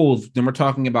about polls, then we're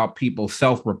talking about people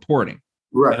self-reporting.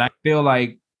 Right. And I feel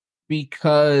like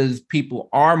because people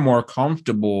are more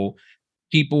comfortable,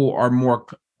 people are more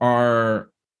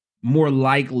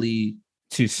likely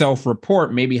to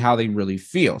self-report maybe how they really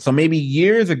feel. So maybe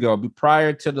years ago,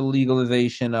 prior to the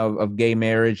legalization of gay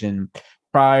marriage and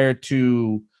prior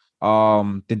to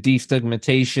the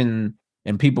destigmatization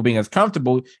and people being as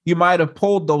comfortable, you might have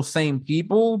polled those same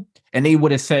people and they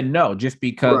would have said no, just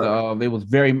because of it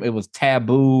was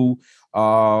taboo.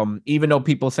 Even though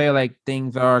people say like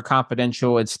things are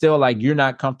confidential, it's still like you're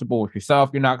not comfortable with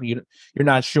yourself. You're not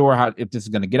sure if this is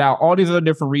going to get out. All these other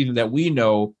different reasons that we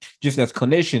know, just as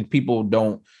clinicians, people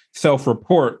don't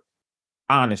self-report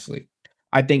honestly.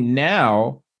 I think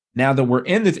now that we're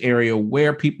in this area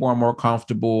where people are more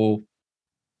comfortable,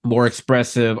 more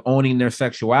expressive, owning their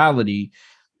sexuality,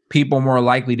 people are more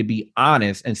likely to be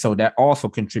honest, and so that also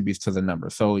contributes to the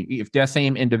number. So if that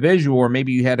same individual, or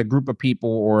maybe you had a group of people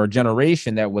or a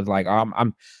generation that was like,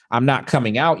 I'm not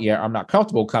coming out yet, I'm not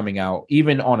comfortable coming out,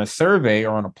 even on a survey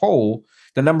or on a poll,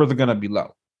 the numbers are going to be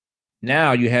low.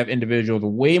 Now you have individuals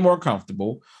way more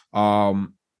comfortable. The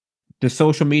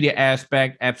social media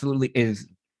aspect absolutely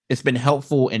it's been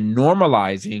helpful in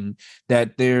normalizing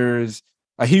that there's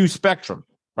a huge spectrum,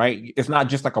 right? It's not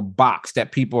just like a box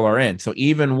that people are in. So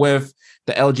even with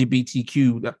the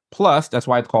LGBTQ plus, that's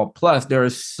why it's called plus, there are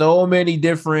so many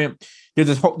different,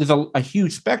 there's a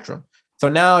huge spectrum. So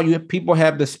now people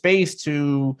have the space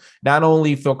to not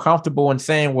only feel comfortable in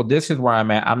saying, well, this is where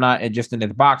I'm at, I'm not just in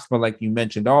this box, but like you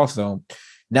mentioned also,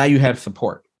 now you have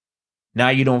support. Now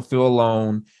you don't feel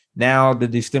alone. Now the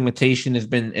destigmatization has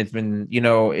been, you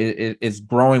know, is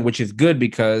growing, which is good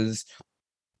because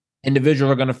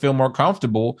individuals are going to feel more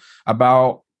comfortable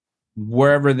about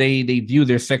wherever they view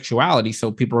their sexuality.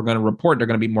 So people are going to report, they're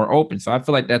going to be more open. So I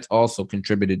feel like that's also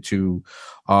contributed to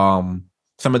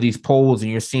some of these polls,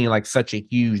 and you're seeing like such a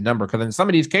huge number, because in some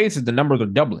of these cases, the numbers are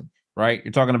doubling, right?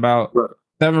 You're talking about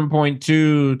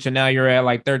 7.2 to now you're at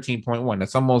like 13.1.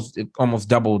 That's almost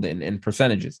doubled in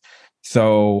percentages.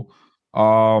 So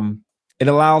it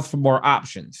allows for more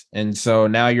options. And so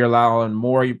now you're allowing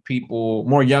more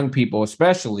young people,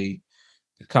 especially,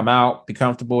 to come out, be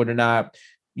comfortable. They're not,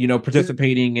 you know,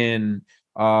 participating in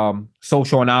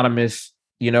social anonymous,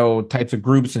 you know, types of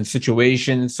groups and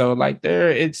situations. So like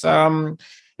it's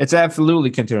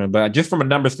absolutely continuing. But just from a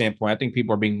number standpoint, I think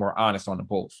people are being more honest on the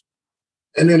polls.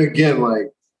 And then again,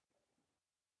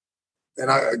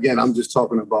 I'm just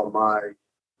talking about my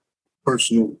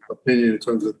personal opinion in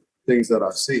terms of things that I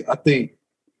see. I think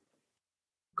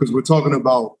because we're talking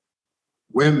about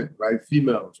women, right?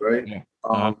 Females, right? Yeah.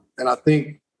 And I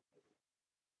think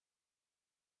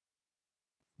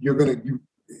you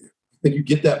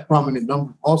get that prominent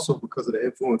number also because of the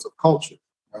influence of culture,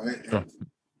 right? Sure.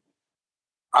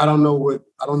 I don't know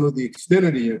the extent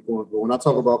of the influence, but when I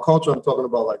talk about culture, I'm talking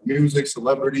about like music,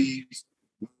 celebrities,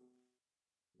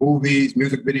 movies,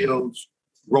 music videos.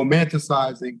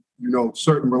 romanticizing,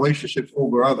 certain relationships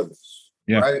over others.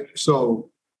 Yeah. Right.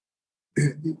 So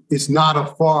it's not a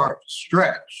far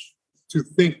stretch to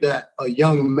think that a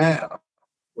young male,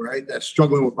 right, that's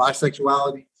struggling with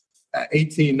bisexuality at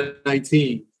 18,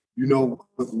 19,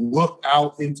 would look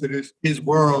out into his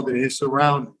world and his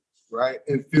surroundings, right,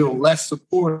 and feel less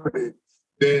supported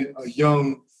than a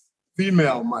young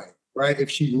female might, right?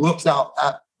 If she looks out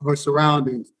at her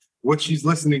surroundings, what she's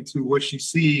listening to, what she's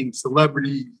seeing,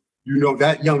 celebrities,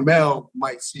 that young male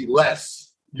might see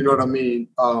less, you know what I mean,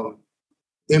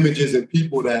 images and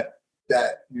people that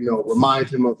remind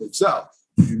him of himself,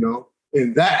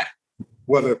 and that,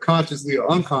 whether consciously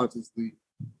or unconsciously,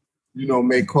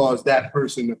 may cause that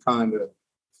person to kind of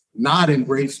not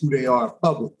embrace who they are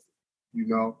publicly,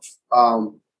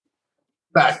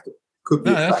 factor. Could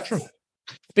be a factor. That's true.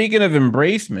 Speaking of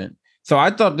embracement, so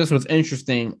I thought this was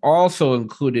interesting. Also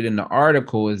included in the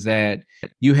article is that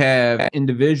you have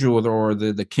individuals or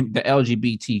the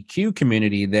LGBTQ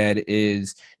community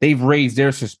they've raised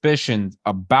their suspicions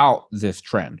about this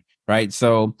trend, right?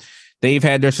 So they've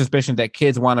had their suspicion that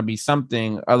kids want to be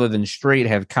something other than straight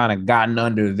have kind of gotten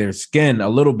under their skin a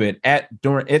little bit at the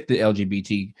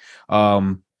LGBT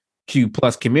Q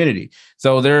plus community.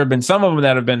 So there have been some of them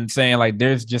that have been saying like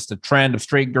there's just a trend of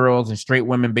straight girls and straight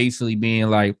women basically being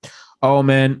like, oh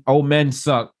man, men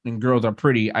suck and girls are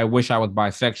pretty. I wish I was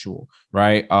bisexual,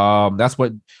 right? That's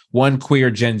what one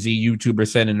queer Gen Z YouTuber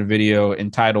said in a video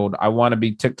entitled, I want to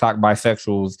be TikTok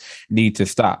bisexuals need to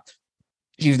stop.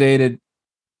 She stated,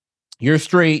 you're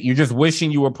straight, you're just wishing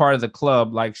you were part of the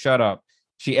club, like shut up.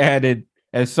 She added,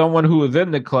 as someone who is in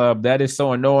the club, that is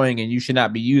so annoying and you should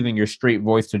not be using your straight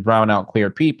voice to drown out queer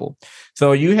people.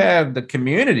 So you have the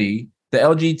community, the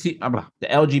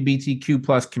LGBTQ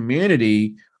plus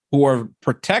community who are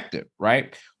protective,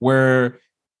 right? Where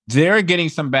they're getting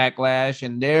some backlash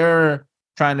and they're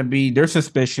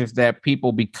suspicious that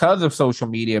people, because of social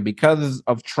media, because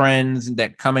of trends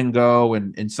that come and go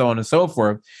and so on and so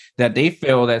forth, that they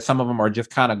feel that some of them are just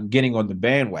kind of getting on the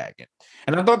bandwagon.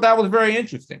 And I thought that was very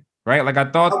interesting, right? Like I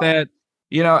thought that,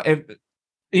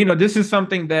 this is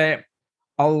something that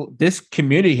this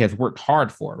community has worked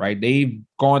hard for, right? They've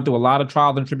gone through a lot of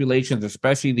trials and tribulations,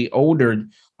 especially the older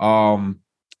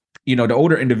the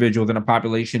older individuals in the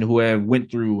population who have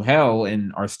went through hell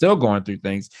and are still going through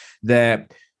things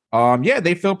that,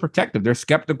 they feel protective. They're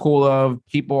skeptical of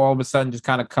people all of a sudden just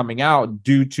kind of coming out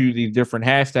due to these different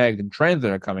hashtags and trends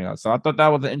that are coming out. So I thought that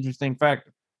was an interesting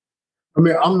factor. I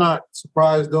mean, I'm not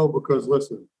surprised though, because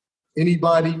listen,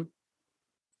 anybody,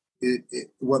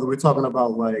 whether we're talking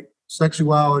about like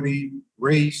sexuality,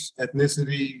 race,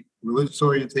 ethnicity, religious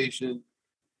orientation,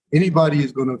 anybody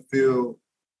is going to feel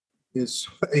is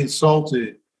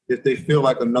insulted if they feel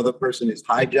like another person is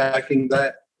hijacking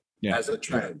that as a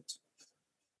trend.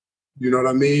 You know what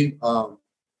I mean?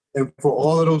 And for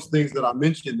all of those things that I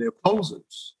mentioned, they're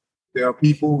posers. There are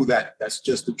people that's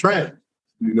just a trend.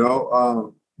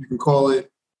 You can call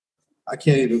it, I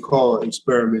can't even call it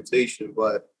experimentation,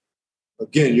 but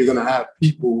again, you're going to have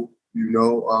people,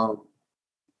 who are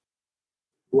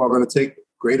going to take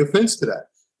great offense to that.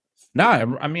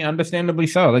 No, I mean, understandably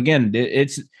so. Again,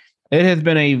 it has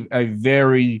been a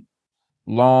very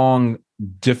long,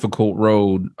 difficult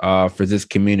road for this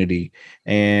community,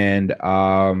 and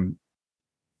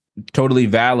totally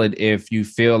valid if you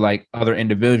feel like other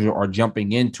individuals are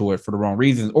jumping into it for the wrong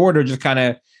reasons, or they're just kind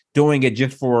of doing it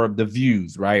just for the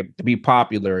views, right? To be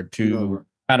popular, to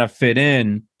kind of fit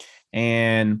in.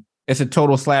 And it's a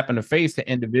total slap in the face to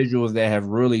individuals that have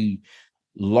really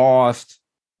lost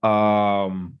a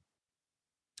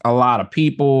lot of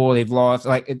people. They've lost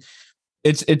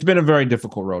it's been a very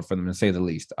difficult road for them, to say the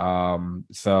least.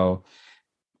 So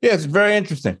yeah, it's very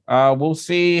interesting. We'll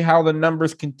see how the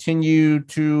numbers continue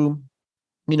to,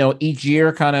 each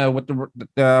year, kind of what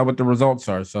the results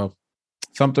are. So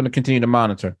something to continue to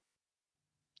monitor.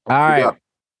 All right,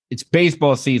 it's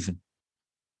baseball season.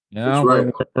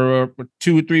 We're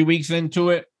 2 or 3 weeks into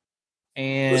it,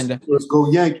 and let's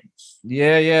go Yankees.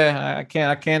 Yeah. I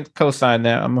can't co-sign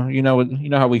that. You know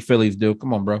how we Phillies do.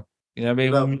 Come on, bro. You know what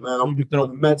I mean? Man, I'm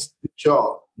the Mets.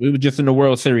 Y'all. We were just in the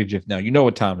World Series just now. You know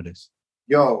what time it is.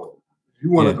 Yo, you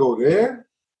want to go there?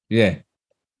 Yeah.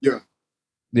 Yeah.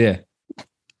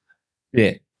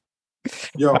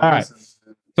 Yo, all right. Listen,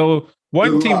 so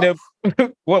one team that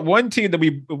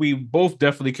we both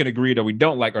definitely can agree that we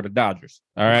don't like are the Dodgers.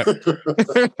 All right.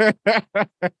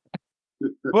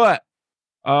 But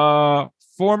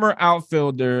former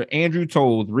outfielder Andrew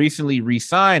Toles recently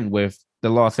re-signed with the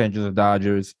Los Angeles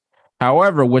Dodgers.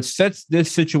 However, what sets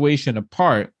this situation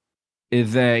apart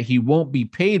is that he won't be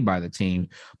paid by the team,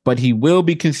 but he will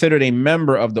be considered a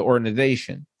member of the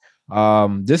organization.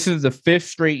 This is the 5th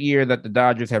straight year that the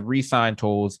Dodgers have re-signed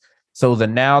Toles, so the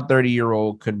now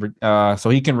 30-year-old so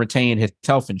he can retain his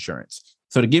health insurance.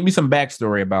 So to give me some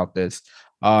backstory about this,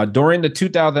 during the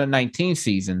 2019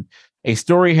 season, a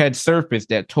story had surfaced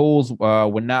that Toles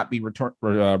would not be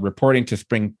reporting to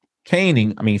spring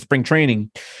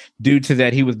training due to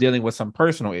that he was dealing with some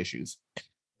personal issues.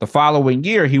 The following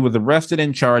year, he was arrested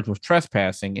and charged with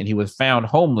trespassing, and he was found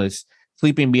homeless,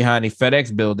 sleeping behind a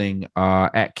FedEx building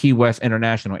at Key West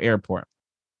International Airport.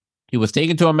 He was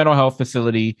taken to a mental health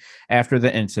facility after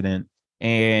the incident,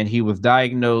 and he was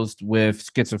diagnosed with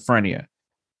schizophrenia.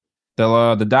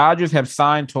 The Dodgers have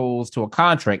signed Toles to a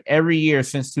contract every year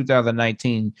since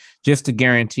 2019 just to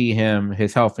guarantee him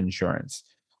his health insurance.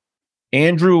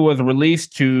 Andrew was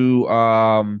released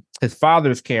to his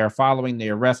father's care following the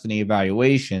arrest and the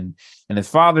evaluation. And his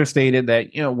father stated that,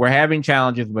 we're having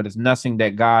challenges, but it's nothing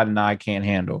that God and I can't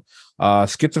handle.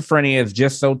 Schizophrenia is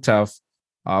just so tough.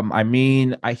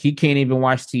 He can't even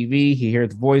watch TV. He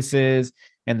hears voices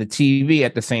and the TV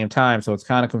at the same time. So it's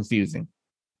kind of confusing.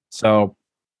 So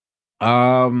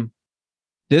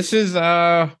this is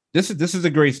a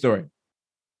great story.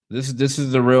 This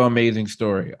is a real amazing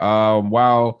story.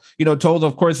 While Toles,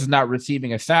 of course, is not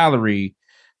receiving a salary,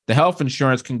 the health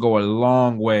insurance can go a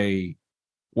long way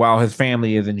while his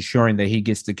family is ensuring that he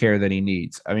gets the care that he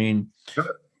needs. I mean,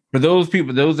 for those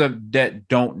people, that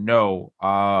don't know,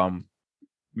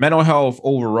 mental health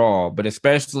overall, but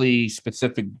especially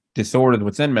specific disorders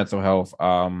within mental health,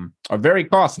 are very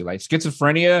costly. Like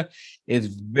schizophrenia is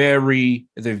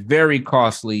a very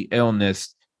costly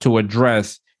illness to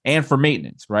address and for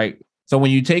maintenance, right? So when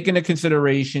you take into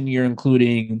consideration, you're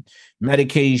including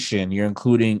medication, you're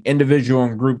including individual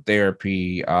and group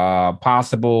therapy,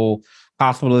 possible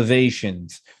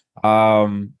hospitalizations,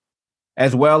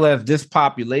 as well as this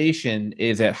population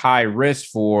is at high risk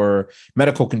for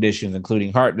medical conditions,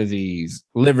 including heart disease,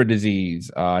 liver disease,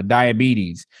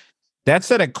 diabetes. That's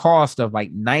at a cost of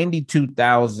like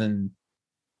 $92,000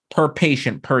 per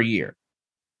patient per year,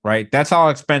 right? That's how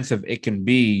expensive it can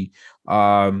be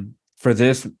for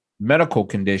this medical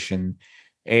condition.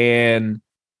 And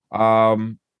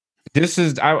this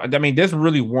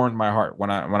really warmed my heart when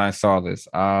I saw this.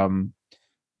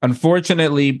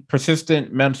 Unfortunately,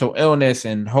 persistent mental illness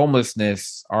and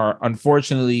homelessness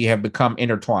have become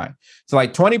intertwined. So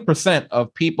like 20%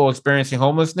 of people experiencing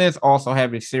homelessness also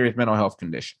have a serious mental health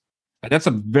condition. That's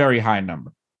a very high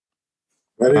number.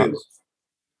 That is.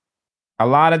 A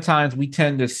lot of times we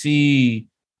tend to see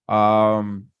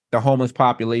the homeless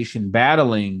population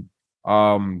battling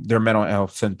their mental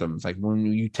health symptoms. Like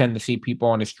when you tend to see people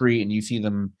on the street and you see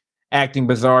them acting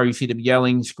bizarre, you see them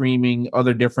yelling, screaming,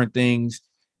 other different things.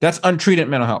 That's untreated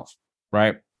mental health,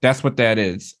 right? That's what that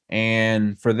is.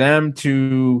 And for them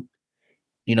to,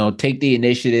 take the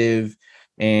initiative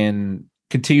and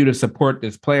continue to support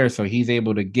this player so he's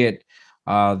able to get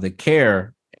the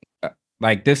care,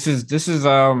 like this is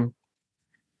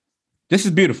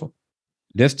beautiful.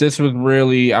 This was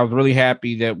really, I was really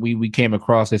happy that we came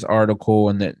across this article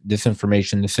and that this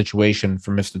information, the situation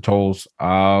for Mr. Toles.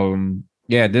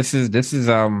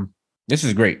 This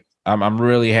is great. I'm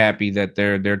really happy that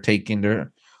they're taking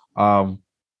their,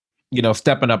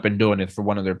 stepping up and doing it for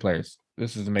one of their players.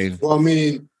 This is amazing. Well, I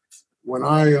mean, when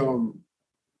I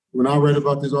read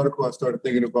about this article, I started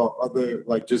thinking about other,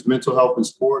 like, just mental health in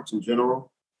sports in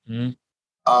general, and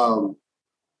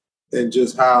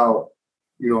just how,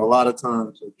 a lot of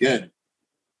times, again,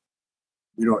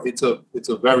 it's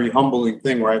a very humbling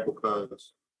thing, right?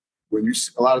 Because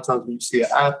a lot of times when you see an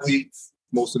athlete,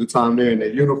 most of the time they're in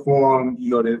their uniform,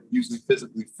 they're usually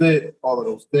physically fit, all of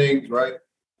those things, right?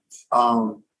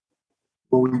 But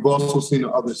we've also seen the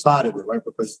other side of it, right?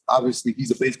 Because obviously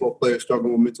he's a baseball player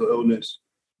struggling with mental illness.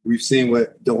 We've seen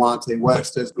what Delonte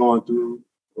West has gone through,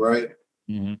 right?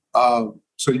 Mm-hmm.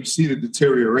 So you see the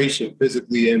deterioration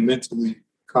physically and mentally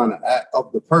kind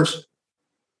of the person.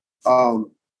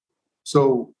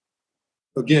 So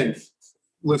again,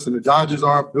 listen, the Dodgers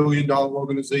are a $1 billion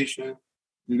organization.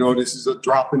 This is a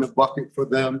drop in the bucket for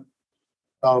them,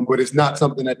 but it's not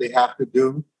something that they have to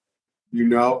do,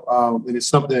 and it's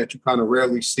something that you kind of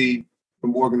rarely see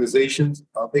from organizations.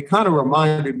 They kind of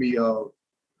reminded me of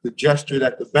the gesture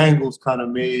that the Bengals kind of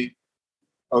made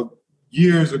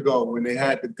years ago when they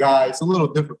had the guy. It's a little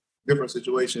different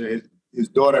situation. His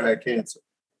daughter had cancer.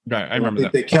 Right, I remember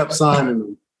that. They kept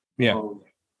signing him,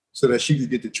 so that she could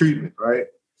get the treatment, right?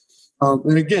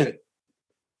 And again,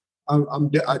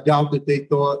 I doubt that they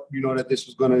thought, that this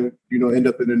was going to, end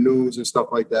up in the news and stuff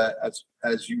like that,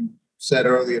 as you said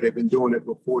earlier, they've been doing it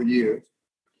for 4 years.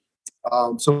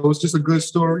 So it's just a good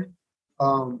story.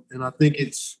 And I think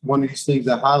it's one of these things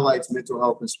that highlights mental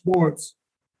health in sports.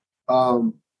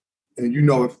 And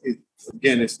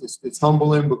it's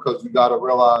humbling because you got to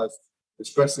realize,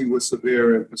 especially with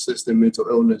severe and persistent mental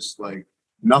illness, like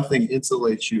nothing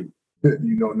insulates you.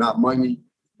 Not money,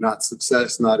 not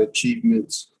success, not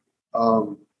achievements.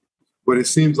 But it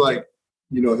seems like,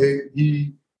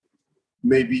 he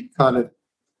may be kind of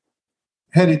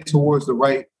headed towards the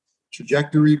right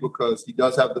trajectory because he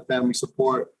does have the family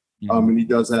support, and he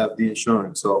does have the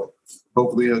insurance. So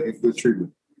hopefully he'll get good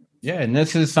treatment. Yeah, and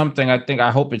this is something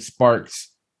I hope it sparks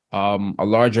a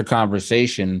larger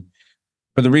conversation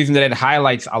for the reason that it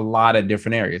highlights a lot of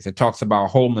different areas. It talks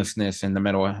about homelessness in the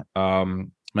mental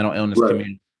illness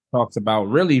community. It talks about,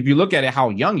 really, if you look at it, how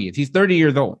young he is. He's 30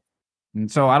 years old.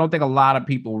 And so I don't think a lot of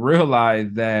people realize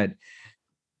that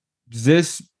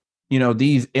these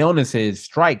illnesses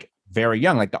strike very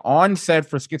young. Like the onset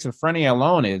for schizophrenia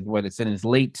alone is it's in his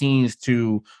late teens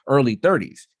to early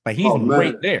 30s. Like he's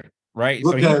right there. Right.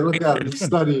 Look at him. He's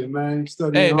studying, man. He's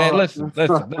studying. Hey, man, listen,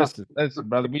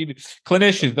 brother. We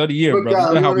clinicians of the year,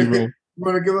 brother. You know how we roll. You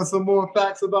want to give us some more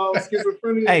facts about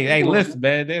schizophrenia? Hey, listen,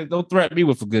 man. Don't threaten me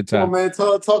with a good time. Come on, man.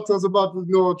 Talk to us about this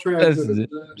neurotransmitter.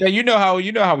 Yeah, you know how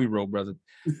we roll, brother.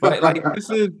 But like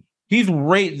he's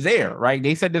right there, right?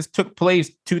 They said this took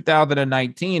place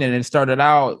 2019, and it started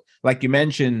out, like you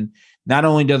mentioned. Not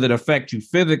only does it affect you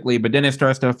physically, but then it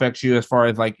starts to affect you as far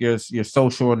as like your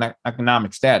social and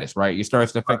economic status, right? It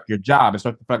starts to affect your job. It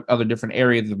starts to affect other different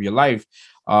areas of your life.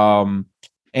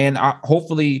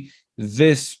 Hopefully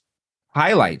this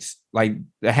highlights, like,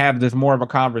 to have this more of a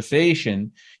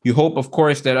conversation. You hope, of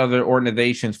course, that other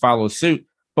organizations follow suit.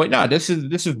 But no, this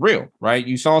is real, right?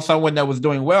 You saw someone that was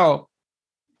doing well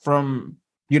from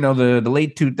the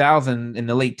late 2000s in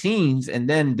the late teens, and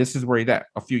then this is where he's at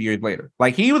a few years later.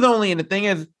 Like he was only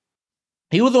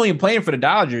playing for the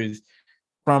Dodgers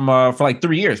for like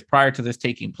 3 years prior to this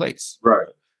taking place. Right.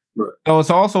 So it's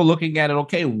also looking at it.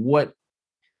 Okay, what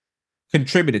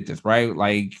contributed this? Right,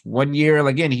 like 1 year,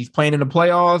 again, he's playing in the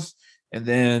playoffs, and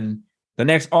then the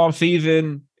next off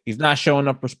season he's not showing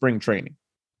up for spring training.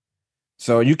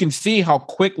 So you can see how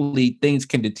quickly things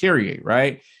can deteriorate,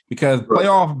 right? Because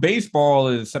playoff baseball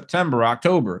is September,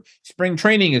 October. Spring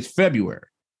training is February,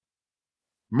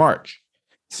 March.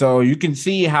 So you can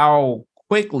see how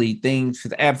quickly things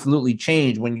could absolutely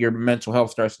change when your mental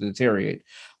health starts to deteriorate.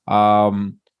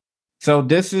 So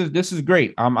this is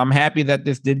great. I'm happy that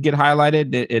this did get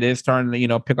highlighted. It is starting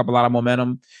to pick up a lot of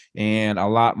momentum, and a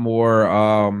lot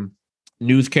more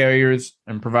news carriers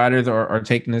and providers are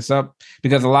taking this up,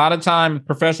 because a lot of times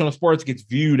professional sports gets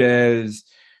viewed as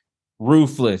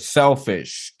ruthless,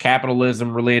 selfish,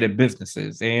 capitalism related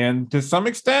businesses. And to some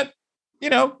extent,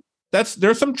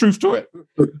 there's some truth to it.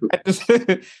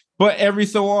 But every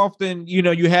so often,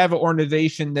 you have an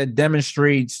organization that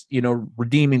demonstrates,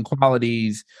 redeeming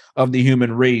qualities of the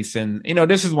human race. And,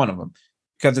 this is one of them,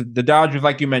 because the Dodgers,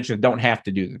 like you mentioned, don't have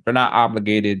to do this. They're not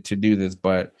obligated to do this,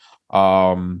 but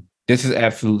this is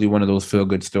absolutely one of those feel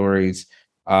good stories.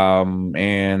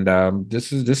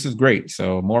 This is great.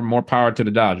 So more power to the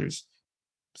Dodgers.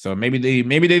 So maybe they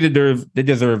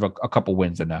deserve a couple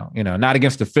wins now. Not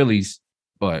against the Phillies,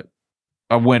 but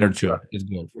a win or two is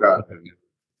good.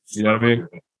 You know what I mean?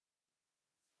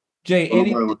 Jay,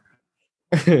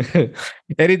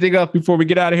 anything else before we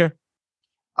get out of here?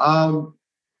 Of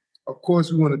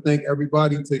course, we want to thank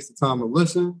everybody who takes the time to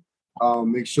listen.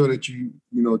 Make sure that you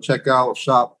check out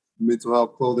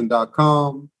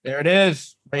shopmentalhealthclothing.com. There it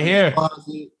is, right here.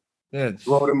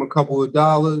 Throw them a couple of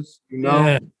dollars.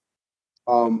 Yeah.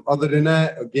 Other than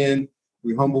that, again,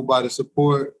 we're humbled by the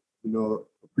support.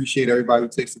 Appreciate everybody who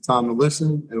takes the time to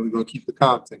listen, and we're gonna keep the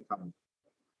content coming.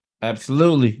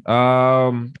 Absolutely.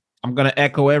 I'm gonna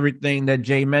echo everything that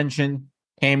Jay mentioned.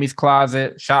 Cammy's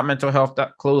Closet,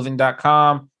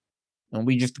 shopmentalhealthclothing.com, and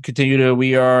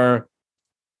we are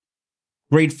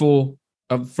grateful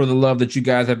for the love that you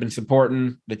guys have been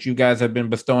supporting, that you guys have been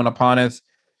bestowing upon us.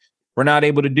 We're not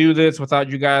able to do this without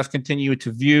you guys continuing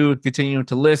to view, continuing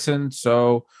to listen.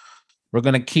 So we're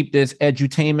going to keep this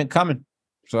edutainment coming.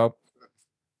 So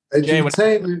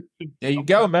edutainment. There you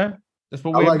go, man. That's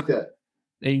what I like that.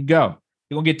 There you go.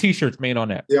 You're going to get t-shirts made on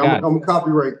that. Yeah, I'm going to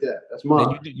copyright that. That's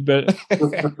mine. You better.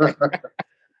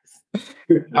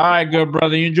 All right, good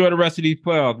brother. You enjoy the rest of these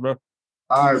playoffs, bro.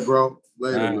 All right, bro.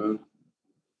 Later, man.